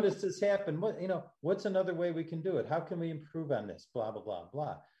 I noticed this happen. What's another way we can do it? How can we improve on this? Blah blah blah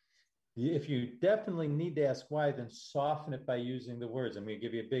blah. If you definitely need to ask why, then soften it by using the words. I'm going to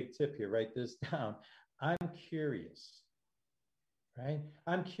give you a big tip here. Write this down. I'm curious. Right?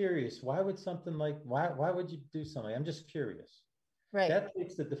 I'm curious. Why would something like why would you do something? I'm just curious. Right. That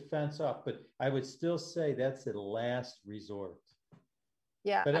takes the defense off, but I would still say that's the last resort.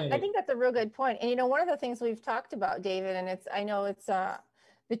 Yeah, But anyway, I think that's a real good point. And one of the things we've talked about, David, and I know it's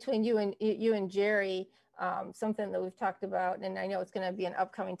between you and Jerry, something that we've talked about, and I know it's going to be an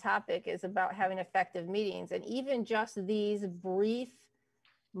upcoming topic, is about having effective meetings. And even just these brief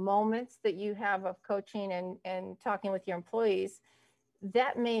moments that you have of coaching and talking with your employees,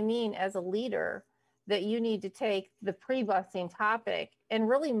 that may mean as a leader that you need to take the pre-busing topic and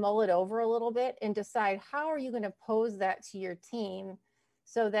really mull it over a little bit and decide how are you going to pose that to your team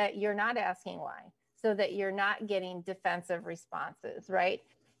so that you're not asking why, so that you're not getting defensive responses, right?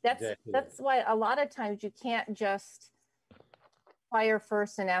 That's why a lot of times you can't just fire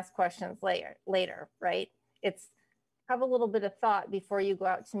first and ask questions later, right? It's have a little bit of thought before you go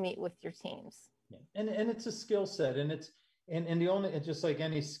out to meet with your teams. Yeah. And it's a skill set, and it's just like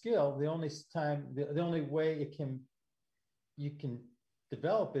any skill, the only way you can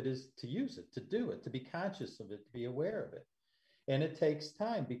develop it is to use it, to do it, to be conscious of it, to be aware of it. And it takes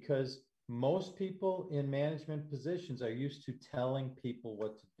time because most people in management positions are used to telling people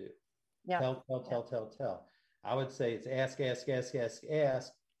what to do. Yeah. Tell. I would say it's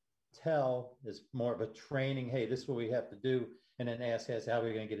ask. Tell is more of a training. Hey, this is what we have to do. And then ask how are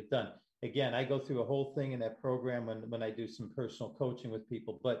we going to get it done? Again, I go through a whole thing in that program when I do some personal coaching with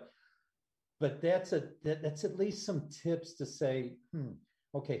people, but that's at least some tips to say,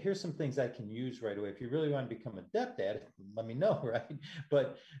 okay, here's some things I can use right away. If you really want to become adept at it, let me know, right?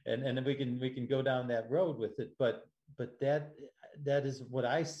 But and then we can go down that road with it. But that is what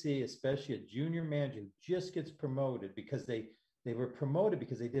I see, especially a junior manager who just gets promoted because they were promoted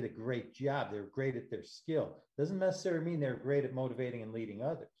because they did a great job. They were great at their skill. Doesn't necessarily mean they're great at motivating and leading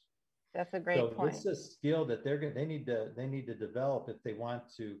others. That's a great point. It's a skill that they need to develop if they want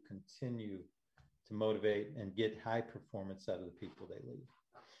to continue to motivate and get high performance out of the people they lead.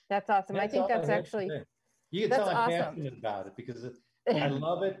 That's awesome. I think that's actually, you can tell I'm passionate about it because I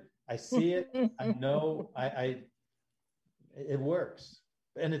love it. I see it. I know it works,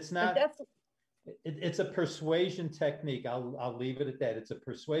 and it's not. It's a persuasion technique. I'll leave it at that. It's a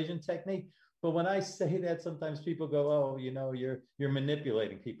persuasion technique. But when I say that, sometimes people go, "Oh, you're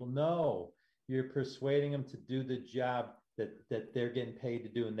manipulating people." No, you're persuading them to do the job that they're getting paid to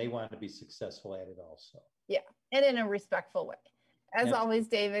do, and they want to be successful at it also. Yeah, and in a respectful way. As always,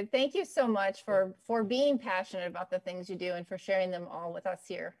 David, thank you so much for being passionate about the things you do and for sharing them all with us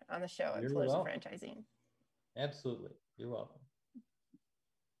here on the show at Flourish Franchising. Absolutely. You're welcome.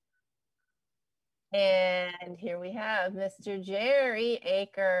 And here we have Mr. Jerry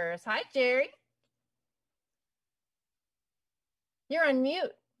Akers. Hi, Jerry. You're on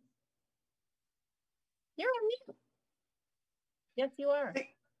mute. You're on mute. Yes, you are.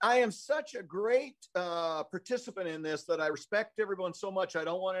 I am such a great participant in this that I respect everyone so much. I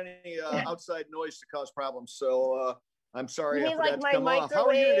don't want any outside noise to cause problems. So I'm sorry I forgot to come off. How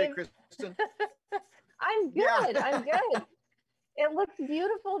are you today, Kristen? I'm good. Yeah. I'm good. It looks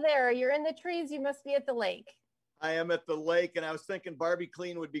beautiful there. You're in the trees. You must be at the lake. I am at the lake, and I was thinking Barbie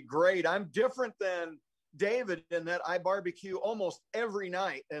Clean would be great. I'm different than David in that I barbecue almost every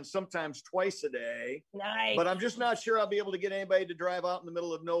night and sometimes twice a day. Nice. But I'm just not sure I'll be able to get anybody to drive out in the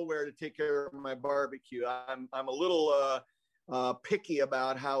middle of nowhere to take care of my barbecue. I'm a little picky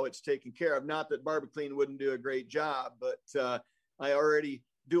about how it's taken care of. Not that Barbie Clean wouldn't do a great job, but I already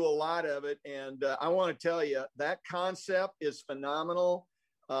do a lot of it. And I want to tell you that concept is phenomenal.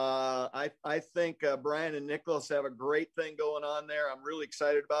 I think Brian and Nicholas have a great thing going on there. I'm really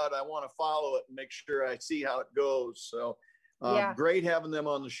excited about it. I want to follow it and make sure I see how it goes. So great having them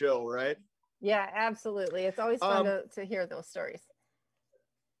on the show, right? Yeah, absolutely. It's always fun to hear those stories.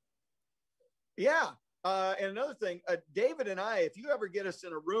 Yeah. And another thing, David and I, if you ever get us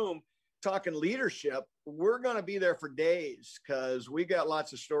in a room talking leadership, we're going to be there for days because we got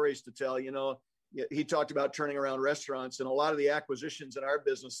lots of stories to tell. He talked about turning around restaurants, and a lot of the acquisitions in our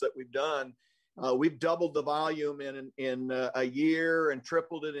business that we've done, we've doubled the volume in a year and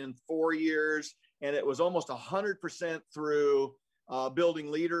tripled it in 4 years. And it was almost 100% through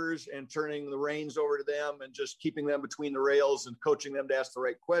building leaders and turning the reins over to them and just keeping them between the rails and coaching them to ask the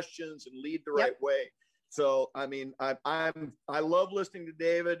right questions and lead the right way. So, I mean, I love listening to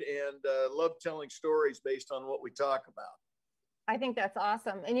David and love telling stories based on what we talk about. I think that's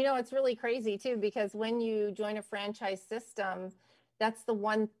awesome. And you know, it's really crazy too, because when you join a franchise system, that's the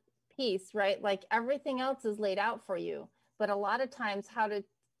one piece, right? Like everything else is laid out for you. But a lot of times how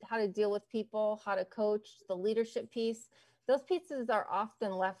to deal with people, how to coach, the leadership piece, those pieces are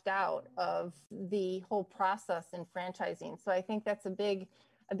often left out of the whole process in franchising. So I think that's a big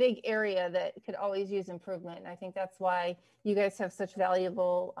area that could always use improvement. And I think that's why you guys have such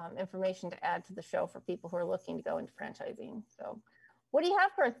valuable information to add to the show for people who are looking to go into franchising. So what do you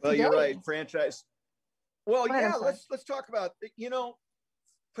have for us today? Well, you're right, franchise. Well, Go ahead, yeah, let's talk about, you know,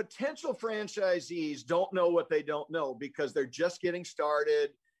 potential franchisees don't know what they don't know because they're just getting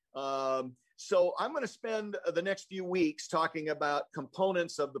started. So I'm going to spend the next few weeks talking about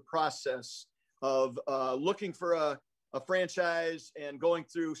components of the process of looking for a franchise and going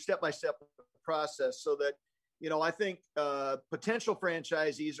through step-by-step process so that, you know, I think potential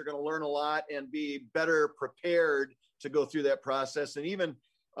franchisees are going to learn a lot and be better prepared to go through that process. And even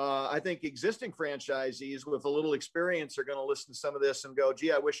I think existing franchisees with a little experience are going to listen to some of this and go,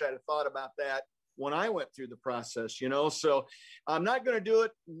 gee, I wish I'd have thought about that when I went through the process, you know? So I'm not going to do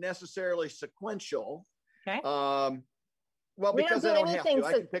it necessarily sequential. Okay. Well, because I don't have to.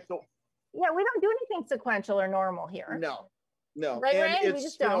 I can pick the... Yeah, we don't do anything sequential or normal here. No. Right, and Ryan? We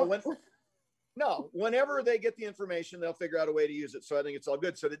just don't. Whenever they get the information, they'll figure out a way to use it. So I think it's all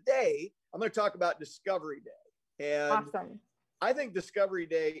good. So today I'm going to talk about Discovery Day. And awesome. I think Discovery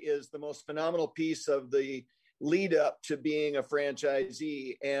Day is the most phenomenal piece of the lead up to being a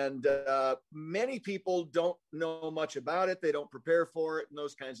franchisee. And many people don't know much about it. They don't prepare for it and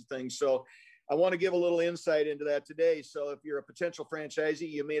those kinds of things. So I want to give a little insight into that today. So if you're a potential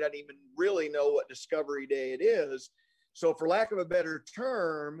franchisee, you may not even really know what Discovery Day it is. So for lack of a better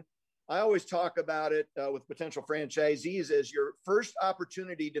term, I always talk about it with potential franchisees as your first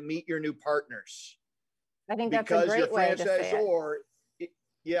opportunity to meet your new partners. I think that's a great way to say it.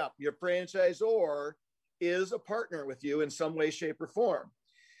 Yeah, your franchisor is a partner with you in some way, shape, or form.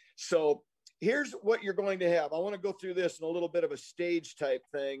 So here's what you're going to have. I want to go through this in a little bit of a stage type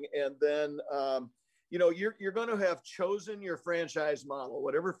thing. And then, you know, you're going to have chosen your franchise model,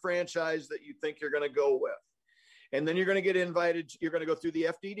 whatever franchise that you think you're going to go with. And then you're going to get invited. You're going to go through the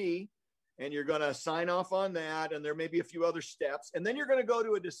FDD and you're going to sign off on that. And there may be a few other steps. And then you're going to go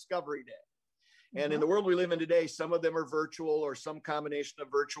to a Discovery Day. And in the world we live in today, some of them are virtual or some combination of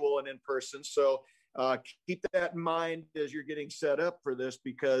virtual and in person. So keep that in mind as you're getting set up for this,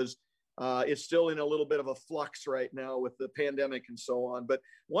 because it's still in a little bit of a flux right now with the pandemic and so on. But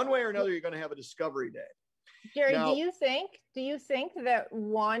one way or another, you're going to have a Discovery Day. Jerry, now, do you think that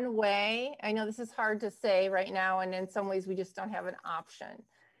one way, I know this is hard to say right now, and in some ways we just don't have an option,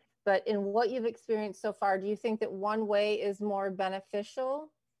 but in what you've experienced so far, do you think that one way is more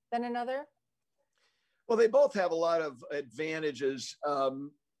beneficial than another? Well, they both have a lot of advantages.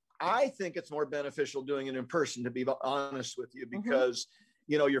 I think it's more beneficial doing it in person, to be honest with you, because,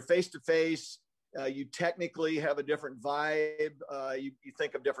 you know, you're face-to-face, you technically have a different vibe. You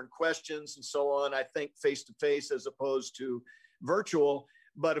think of different questions and so on. I think face-to-face as opposed to virtual.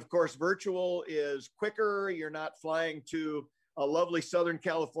 But of course, virtual is quicker. You're not flying to a lovely Southern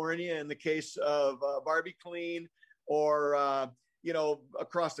California in the case of Barbie Clean, or, you know,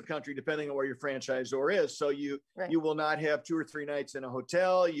 across the country, depending on where your franchisor is. So you will not have 2 or 3 nights in a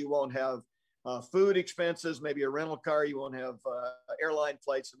hotel. You won't have food expenses, maybe a rental car. You won't have airline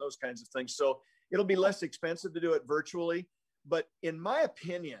flights and those kinds of things. So it'll be less expensive to do it virtually. But in my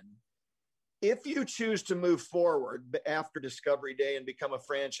opinion, if you choose to move forward after Discovery Day and become a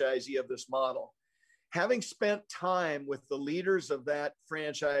franchisee of this model, having spent time with the leaders of that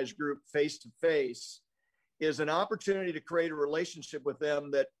franchise group face-to-face is an opportunity to create a relationship with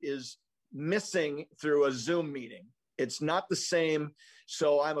them that is missing through a Zoom meeting. It's not the same.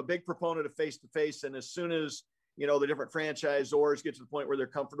 So I'm a big proponent of face-to-face. And as soon as, you know, the different franchisors get to the point where they're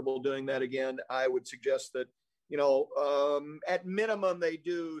comfortable doing that again, I would suggest that, you know, at minimum, they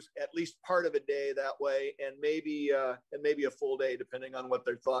do at least part of a day that way, and maybe a full day, depending on what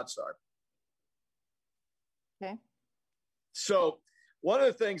their thoughts are. Okay. So one of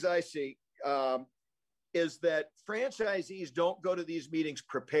the things I see, is that franchisees don't go to these meetings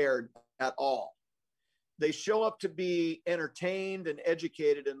prepared at all. They show up to be entertained and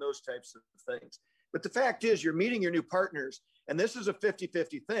educated and those types of things. But the fact is, you're meeting your new partners, and this is a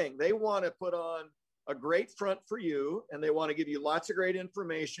 50-50 thing. They want to put on a great front for you, and they want to give you lots of great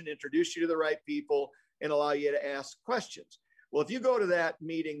information, introduce you to the right people, and allow you to ask questions. Well, if you go to that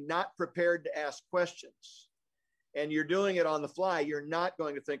meeting not prepared to ask questions, and you're doing it on the fly, you're not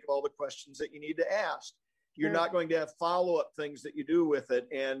going to think of all the questions that you need to ask. You're not going to have follow-up things that you do with it.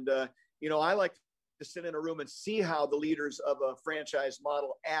 And, you know, I like to to sit in a room and see how the leaders of a franchise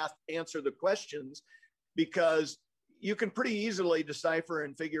model answer the questions, because you can pretty easily decipher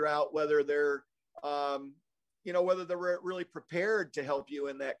and figure out whether they're, whether they're really prepared to help you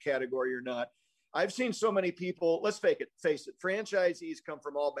in that category or not. I've seen so many people, let's face it, franchisees come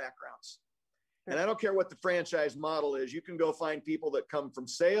from all backgrounds. And I don't care what the franchise model is. You can go find people that come from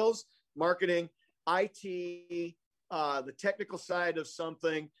sales, marketing, IT, the technical side of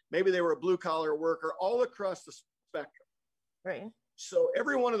something. Maybe they were a blue collar worker, all across the spectrum. Right. So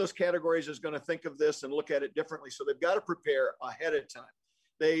every one of those categories is going to think of this and look at it differently. So they've got to prepare ahead of time.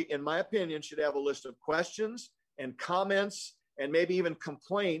 They, in my opinion, should have a list of questions and comments and maybe even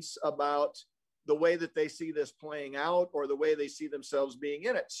complaints about the way that they see this playing out or the way they see themselves being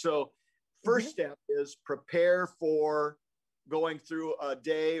in it. So first step is prepare for going through a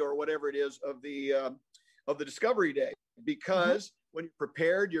day or whatever it is of the discovery day, because when you're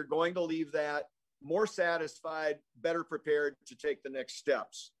prepared, you're going to leave that more satisfied, better prepared to take the next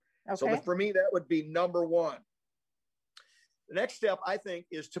steps. Okay. So for me, that would be number one. The next step, I think,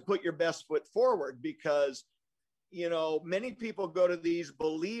 is to put your best foot forward, because, many people go to these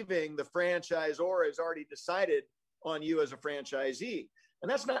believing the franchisor has already decided on you as a franchisee. And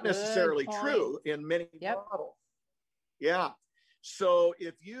that's not necessarily true in many models. Yeah. So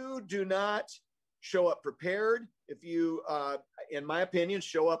if you do not show up prepared, if you, in my opinion,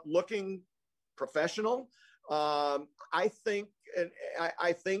 show up looking professional, I think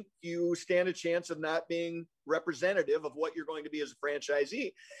you stand a chance of not being representative of what you're going to be as a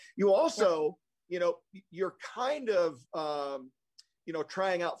franchisee. You also, you're kind of,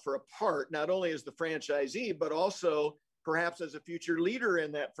 trying out for a part, not only as the franchisee, but also perhaps as a future leader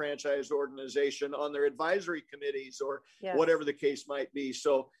in that franchise organization on their advisory committees or whatever the case might be.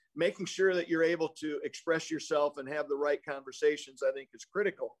 So making sure that you're able to express yourself and have the right conversations, I think, is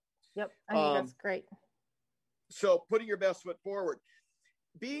critical. Yep, I think that's great. So putting your best foot forward,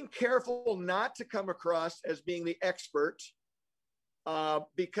 being careful not to come across as being the expert,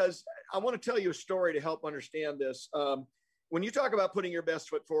 because I want to tell you a story to help understand this. When you talk about putting your best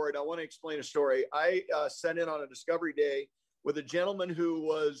foot forward, I want to explain a story. I sat in on a discovery day with a gentleman who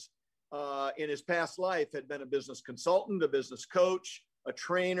was, in his past life, had been a business consultant, a business coach, a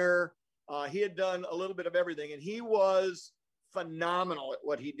trainer. He had done a little bit of everything, and he was phenomenal at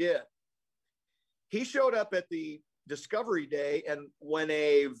what he did. He showed up at the discovery day, and when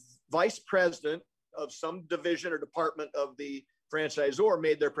a vice president of some division or department of the franchisor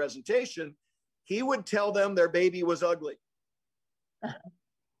made their presentation, he would tell them their baby was ugly.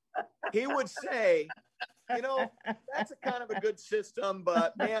 He would say, that's a kind of a good system,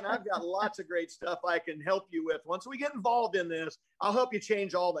 but man, I've got lots of great stuff I can help you with. Once we get involved in this, I'll help you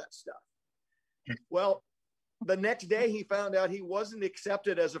change all that stuff. Well, the next day he found out he wasn't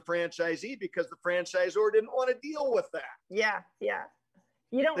accepted as a franchisee because the franchisor didn't want to deal with that. Yeah.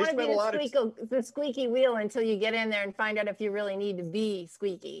 You don't want to be the squeaky wheel until you get in there and find out if you really need to be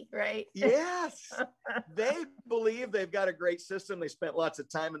squeaky, right? Yes. They believe they've got a great system. They spent lots of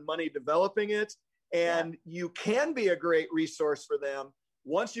time and money developing it. And you can be a great resource for them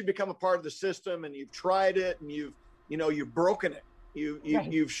once you become a part of the system and you've tried it and you've broken it.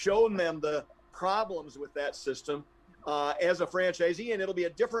 You've shown them the problems with that system as a franchisee, and it'll be a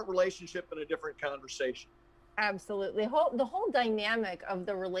different relationship and a different conversation. Absolutely. The whole dynamic of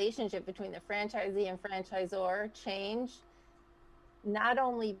the relationship between the franchisee and franchisor change, not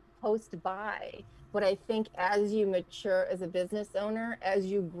only post-buy, but I think as you mature as a business owner, as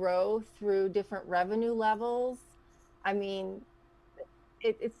you grow through different revenue levels, I mean,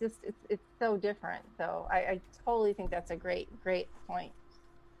 it's so different. So I totally think that's a great point.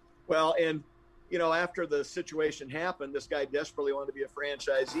 Well, and, after the situation happened, this guy desperately wanted to be a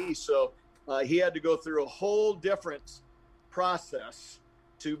franchisee. So he had to go through a whole different process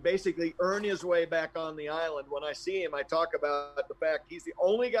to basically earn his way back on the island. When I see him, I talk about the fact he's the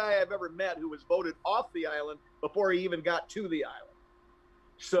only guy I've ever met who was voted off the island before he even got to the island.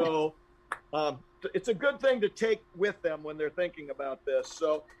 So it's a good thing to take with them when they're thinking about this.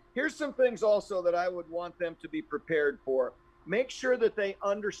 So here's some things also that I would want them to be prepared for. Make sure that they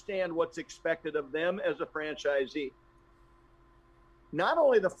understand what's expected of them as a franchisee. Not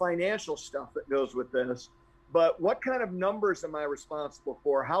only the financial stuff that goes with this, but what kind of numbers am I responsible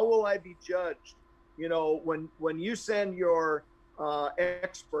for? How will I be judged? When you send your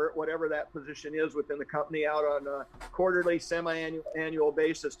expert, whatever that position is within the company, out on a quarterly, semi-annual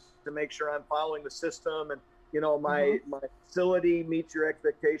basis to make sure I'm following the system and, my facility meets your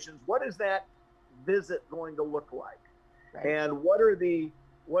expectations, what is that visit going to look like? Right. And what are the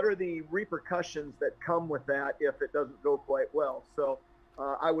repercussions that come with that if it doesn't go quite well? So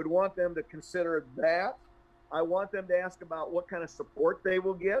I would want them to consider that. I want them to ask about what kind of support they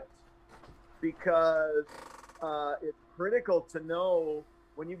will get, because it's critical to know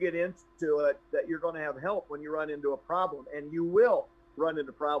when you get into it that you're going to have help when you run into a problem, and you will run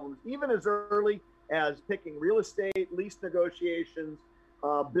into problems even as early as picking real estate, lease negotiations,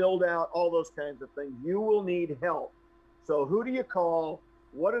 build out, all those kinds of things. You will need help. So who do you call?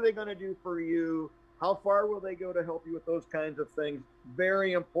 What are they going to do for you? How far will they go to help you with those kinds of things?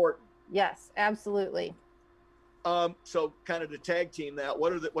 Very important. Yes, absolutely. So kind of to tag team that,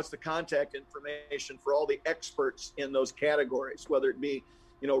 what's the contact information for all the experts in those categories, whether it be,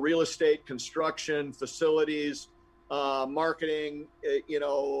 real estate, construction, facilities, marketing,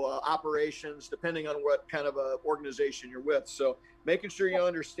 operations, depending on what kind of a organization you're with. So making sure you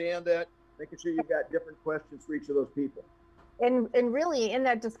understand that, making sure you've got different questions for each of those people. And really, in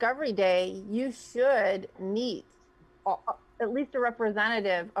that discovery day, you should meet at least a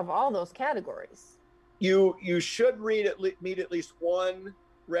representative of all those categories. You should meet at least one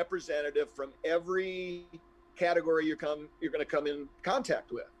representative from every category you're going to come in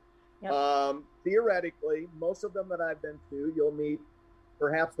contact with. Yep. Theoretically, most of them that I've been to, you'll meet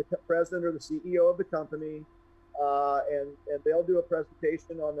perhaps the president or the CEO of the company, and they'll do a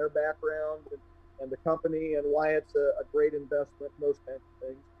presentation on their background and the company and why it's a great investment, those kinds of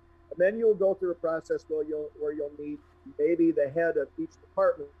things. And then you'll go through a process where you'll meet maybe the head of each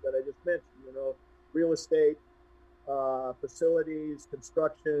department that I just mentioned, real estate, facilities,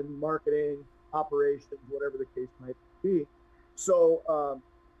 construction, marketing, operations, whatever the case might be. So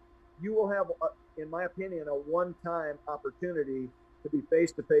you will have, in my opinion, a one-time opportunity to be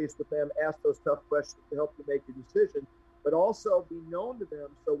face-to-face with them, ask those tough questions to help you make your decision, but also be known to them.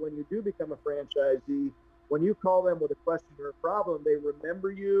 So when you do become a franchisee, when you call them with a question or a problem, they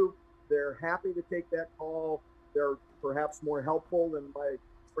remember you. They're happy to take that call. They're perhaps more helpful than my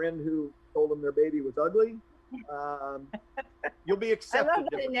friend who told them their baby was ugly. You'll be accepted. I love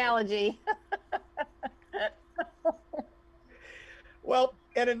that analogy. Well,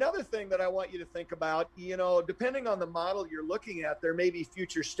 and another thing that I want you to think about, depending on the model you're looking at, there may be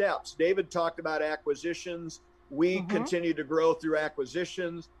future steps. David talked about acquisitions. We continue to grow through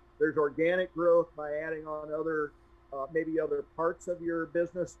acquisitions. There's organic growth by adding on maybe other parts of your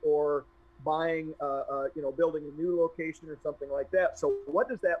business, or buying, building a new location or something like that. So what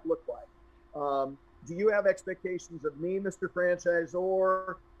does that look like? Do you have expectations of me, Mr. Franchisor,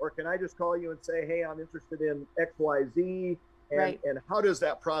 or can I just call you and say, hey, I'm interested in X, Y, Z? And how does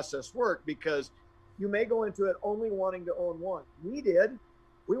that process work? Because you may go into it only wanting to own one. We did.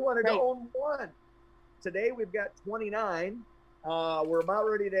 We wanted to own one. Today we've got 29. We're about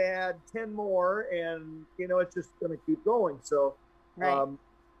ready to add 10 more, and it's just going to keep going. So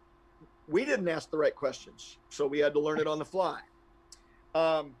we didn't ask the right questions, so we had to learn it on the fly.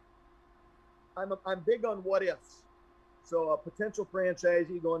 I'm big on what ifs. So a potential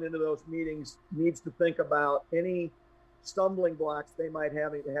franchisee going into those meetings needs to think about any stumbling blocks they might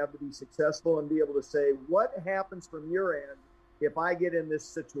have to be successful, and be able to say, what happens from your end if I get in this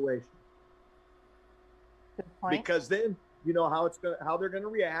situation? Good point. Because then you know how they're going to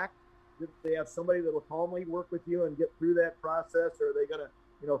react. If they have somebody that will calmly work with you and get through that process, or are they going to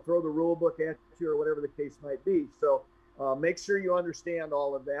throw the rule book at you, or whatever the case might be. So make sure you understand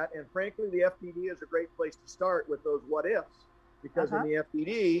all of that. And frankly, the FDD is a great place to start with those what ifs, because in the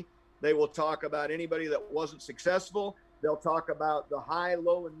FDD, they will talk about anybody that wasn't successful. They'll talk about the high,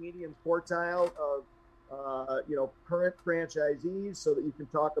 low, and medium quartile of current franchisees, so that you can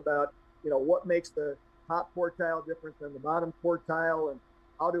talk about what makes the top quartile different than the bottom quartile, and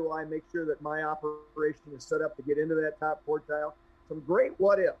how do I make sure that my operation is set up to get into that top quartile. Some great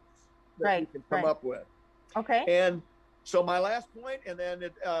what ifs that you can come up with. Okay. And so my last point, and then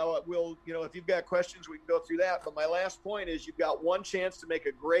we'll, if you've got questions, we can go through that. But my last point is, you've got one chance to make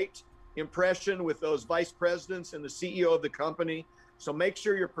a great impression with those vice presidents and the CEO of the company. So make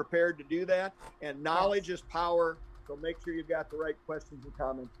sure you're prepared to do that. And knowledge is power. So make sure you've got the right questions and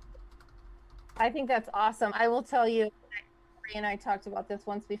comments. I think that's awesome. I will tell you, Ray and I talked about this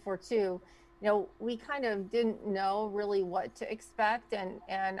once before too. We kind of didn't know really what to expect,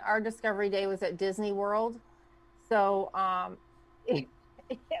 and our discovery day was at Disney World. So it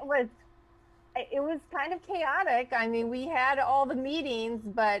was kind of chaotic. I mean, we had all the meetings,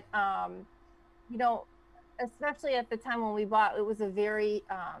 but especially at the time when we bought, it was a very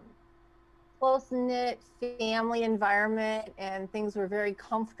close-knit family environment, and things were very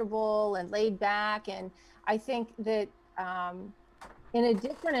comfortable and laid back. And I think that in a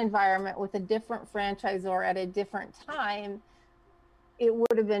different environment with a different franchisor at a different time, it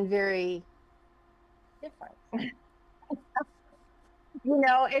would have been very different. You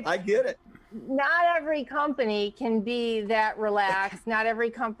know, I get it. Not every company can be that relaxed. Not every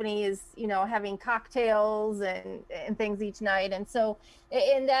company is, you know, having cocktails and things each night. And so,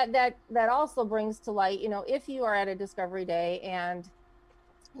 and that also brings to light, you know, if you are at a Discovery Day and,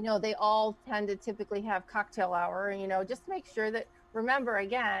 you know, they all tend to typically have cocktail hour, you know, just make sure that, remember,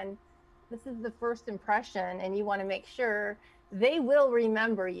 again, this is the first impression, and you want to make sure they will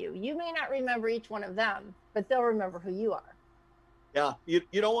remember you. You may not remember each one of them, but they'll remember who you are. Yeah,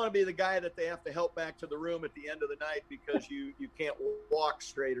 you don't want to be the guy that they have to help back to the room at the end of the night because you can't walk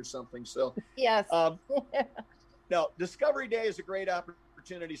straight or something. So yes. No, Discovery Day is a great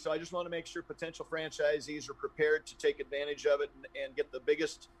opportunity. So I just want to make sure potential franchisees are prepared to take advantage of it and get the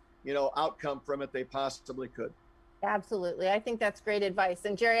biggest, you know, outcome from it they possibly could. Absolutely. I think that's great advice.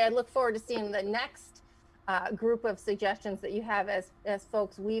 And Jerry, I look forward to seeing the next group of suggestions that you have as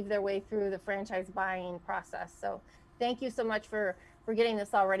folks weave their way through the franchise buying process. So thank you so much for getting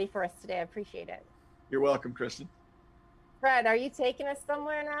this all ready for us today. I appreciate it. You're welcome, Kristen. Fred, are you taking us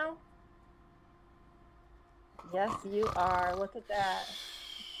somewhere now? Yes, you are. Look at that.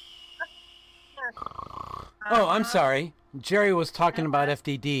 Oh, I'm sorry. Jerry was talking about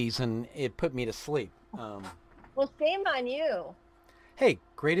FDDs, and it put me to sleep. Well, shame on you. Hey,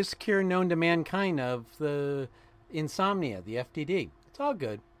 greatest cure known to mankind of the insomnia, the FDD. It's all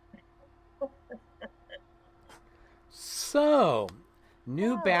good. So,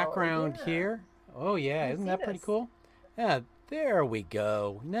 new background here. Oh, yeah. Isn't that pretty cool? Yeah, there we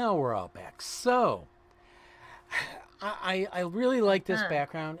go. Now we're all back. So, I really like this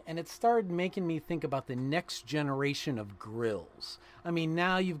background, and it started making me think about the next generation of grills. I mean,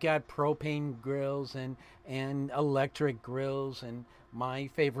 now you've got propane grills and electric grills, and my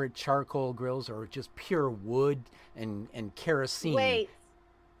favorite charcoal grills are just pure wood and kerosene. Wait,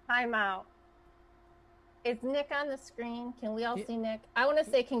 time out. Is Nick on the screen? Can we all see Nick? I want to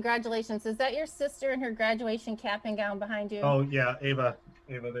say congratulations. Is that your sister in her graduation cap and gown behind you? Oh, yeah, Ava.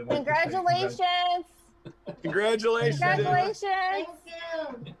 They Congratulations. Congratulations. Congratulations. Thank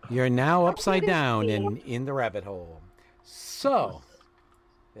you. You're now upside down in the rabbit hole. So,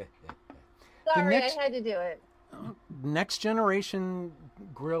 Sorry, I had to do it. Next generation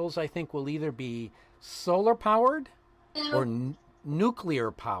grills, I think, will either be solar powered or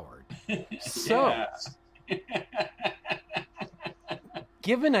nuclear powered. So,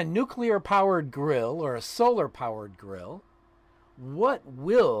 given a nuclear powered grill or a solar powered grill, what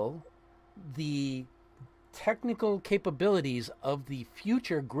will the technical capabilities of the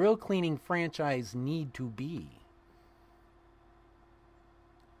future grill cleaning franchise need to be?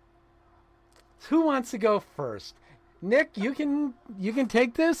 Who wants to go first? Nick, you can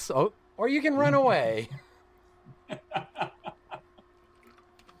take this, or you can run away.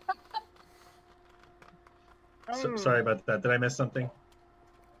 Sorry about that. Did I miss something?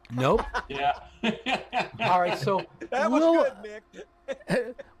 Nope. Yeah. All right, so That was good, Nick.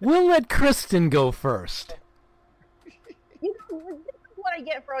 we'll let Kristen go first. You know, this is what I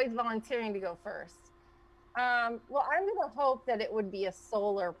get for always volunteering to go first. Well, I'm going to hope that it would be a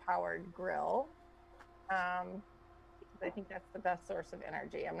solar-powered grill. Because I think that's the best source of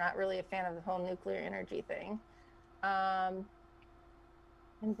energy. I'm not really a fan of the whole nuclear energy thing. And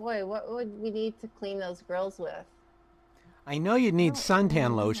boy, what would we need to clean those grills with? I know you'd need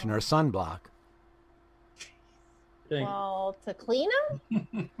suntan lotion or sunblock. Well, to clean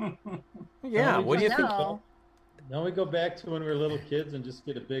them? Yeah, what do you think? Now we go back to when we were little kids and just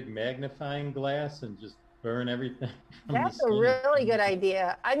get a big magnifying glass and just burn everything. That's a really good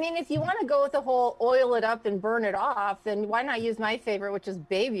idea. I mean, if you want to go with the whole oil it up and burn it off, then why not use my favorite, which is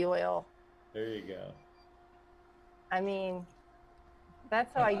baby oil? There you go. I mean,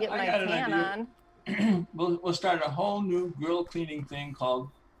 that's how I get my tan on. We'll start a whole new grill cleaning thing called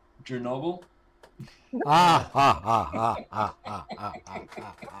Chernobyl. I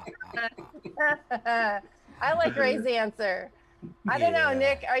like Ray's answer. I don't know,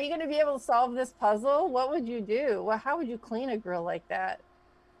 Nick. Are you going to be able to solve this puzzle? What would you do? Well, how would you clean a grill like that?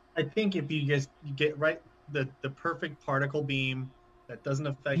 I think if you guys get right the perfect particle beam that doesn't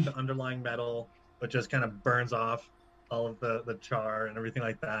affect the underlying metal, but just kind of burns off all of the char and everything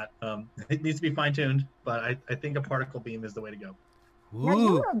like that. It needs to be fine-tuned, but I think a particle beam is the way to go. Now,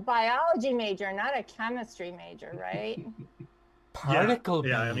 you're a biology major, not a chemistry major, right? Particle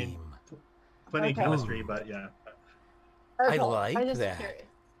beam. Yeah, I mean, plenty of chemistry, but yeah. I like that. Curious.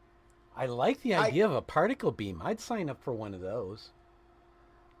 I like the idea of a particle beam. I'd sign up for one of those.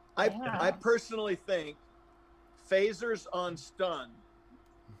 I personally think phasers on stun.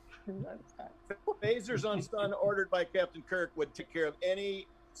 Phasers on stun ordered by Captain Kirk would take care of any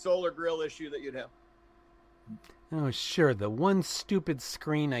solar grill issue that you'd have. Oh, sure. The one stupid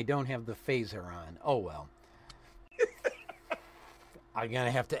screen I don't have the phaser on. Oh, well. I'm going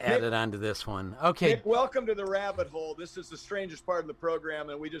to have to add it onto this one. Okay. Nick, welcome to the rabbit hole. This is the strangest part of the program,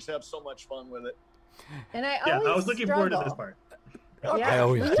 and we just have so much fun with it. And I was looking forward to this part. Yeah, I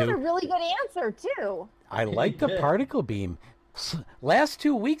always you do. had a really good answer too. I like the particle beam. Last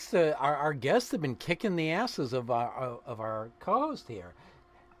 2 weeks, our guests have been kicking the asses of our co-host here.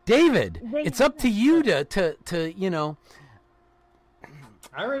 David, it's up to you to you know.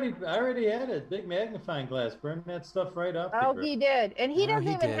 I already had a big magnifying glass. Burn that stuff right up. Oh, he did. And he doesn't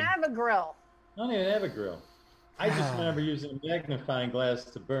he even did. have a grill. I don't even have a grill. I just remember using a magnifying glass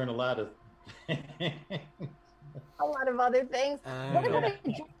to burn a lot of A lot of other things. What about a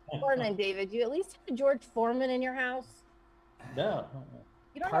George Foreman, David? Do you at least have a George Foreman in your house? No.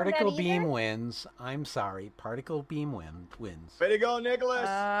 You don't Particle have that beam either? wins. I'm sorry. Particle beam wins. Way to go, Nicholas.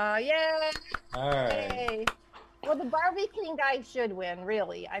 Yeah. All right. Yay. Well, the Barbie Clean guy should win,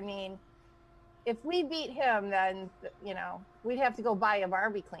 really. I mean, if we beat him, then, you know, we'd have to go buy a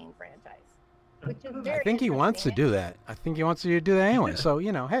Barbie Clean franchise. Which is very I think he wants to interesting. do that. I think he wants you to do that anyway. So,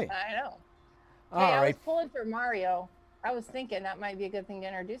 you know, hey. I know. All Hey, I was right. pulling for Mario. I was thinking that might be a good thing to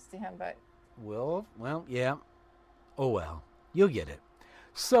introduce to him, but Well, yeah. Oh, well. You'll get it.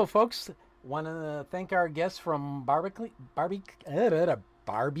 So, folks, want to thank our guests from Barbie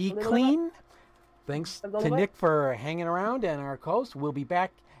Clean. Thanks to Nick for hanging around, and our host. We'll be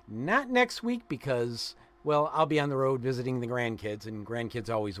back not next week because, well, I'll be on the road visiting the grandkids, and grandkids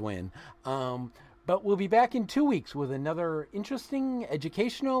always win. But we'll be back in 2 weeks with another interesting,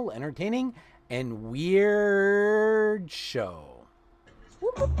 educational, entertaining, and weird show.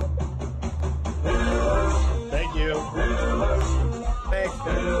 whoop, whoop, whoop, whoop.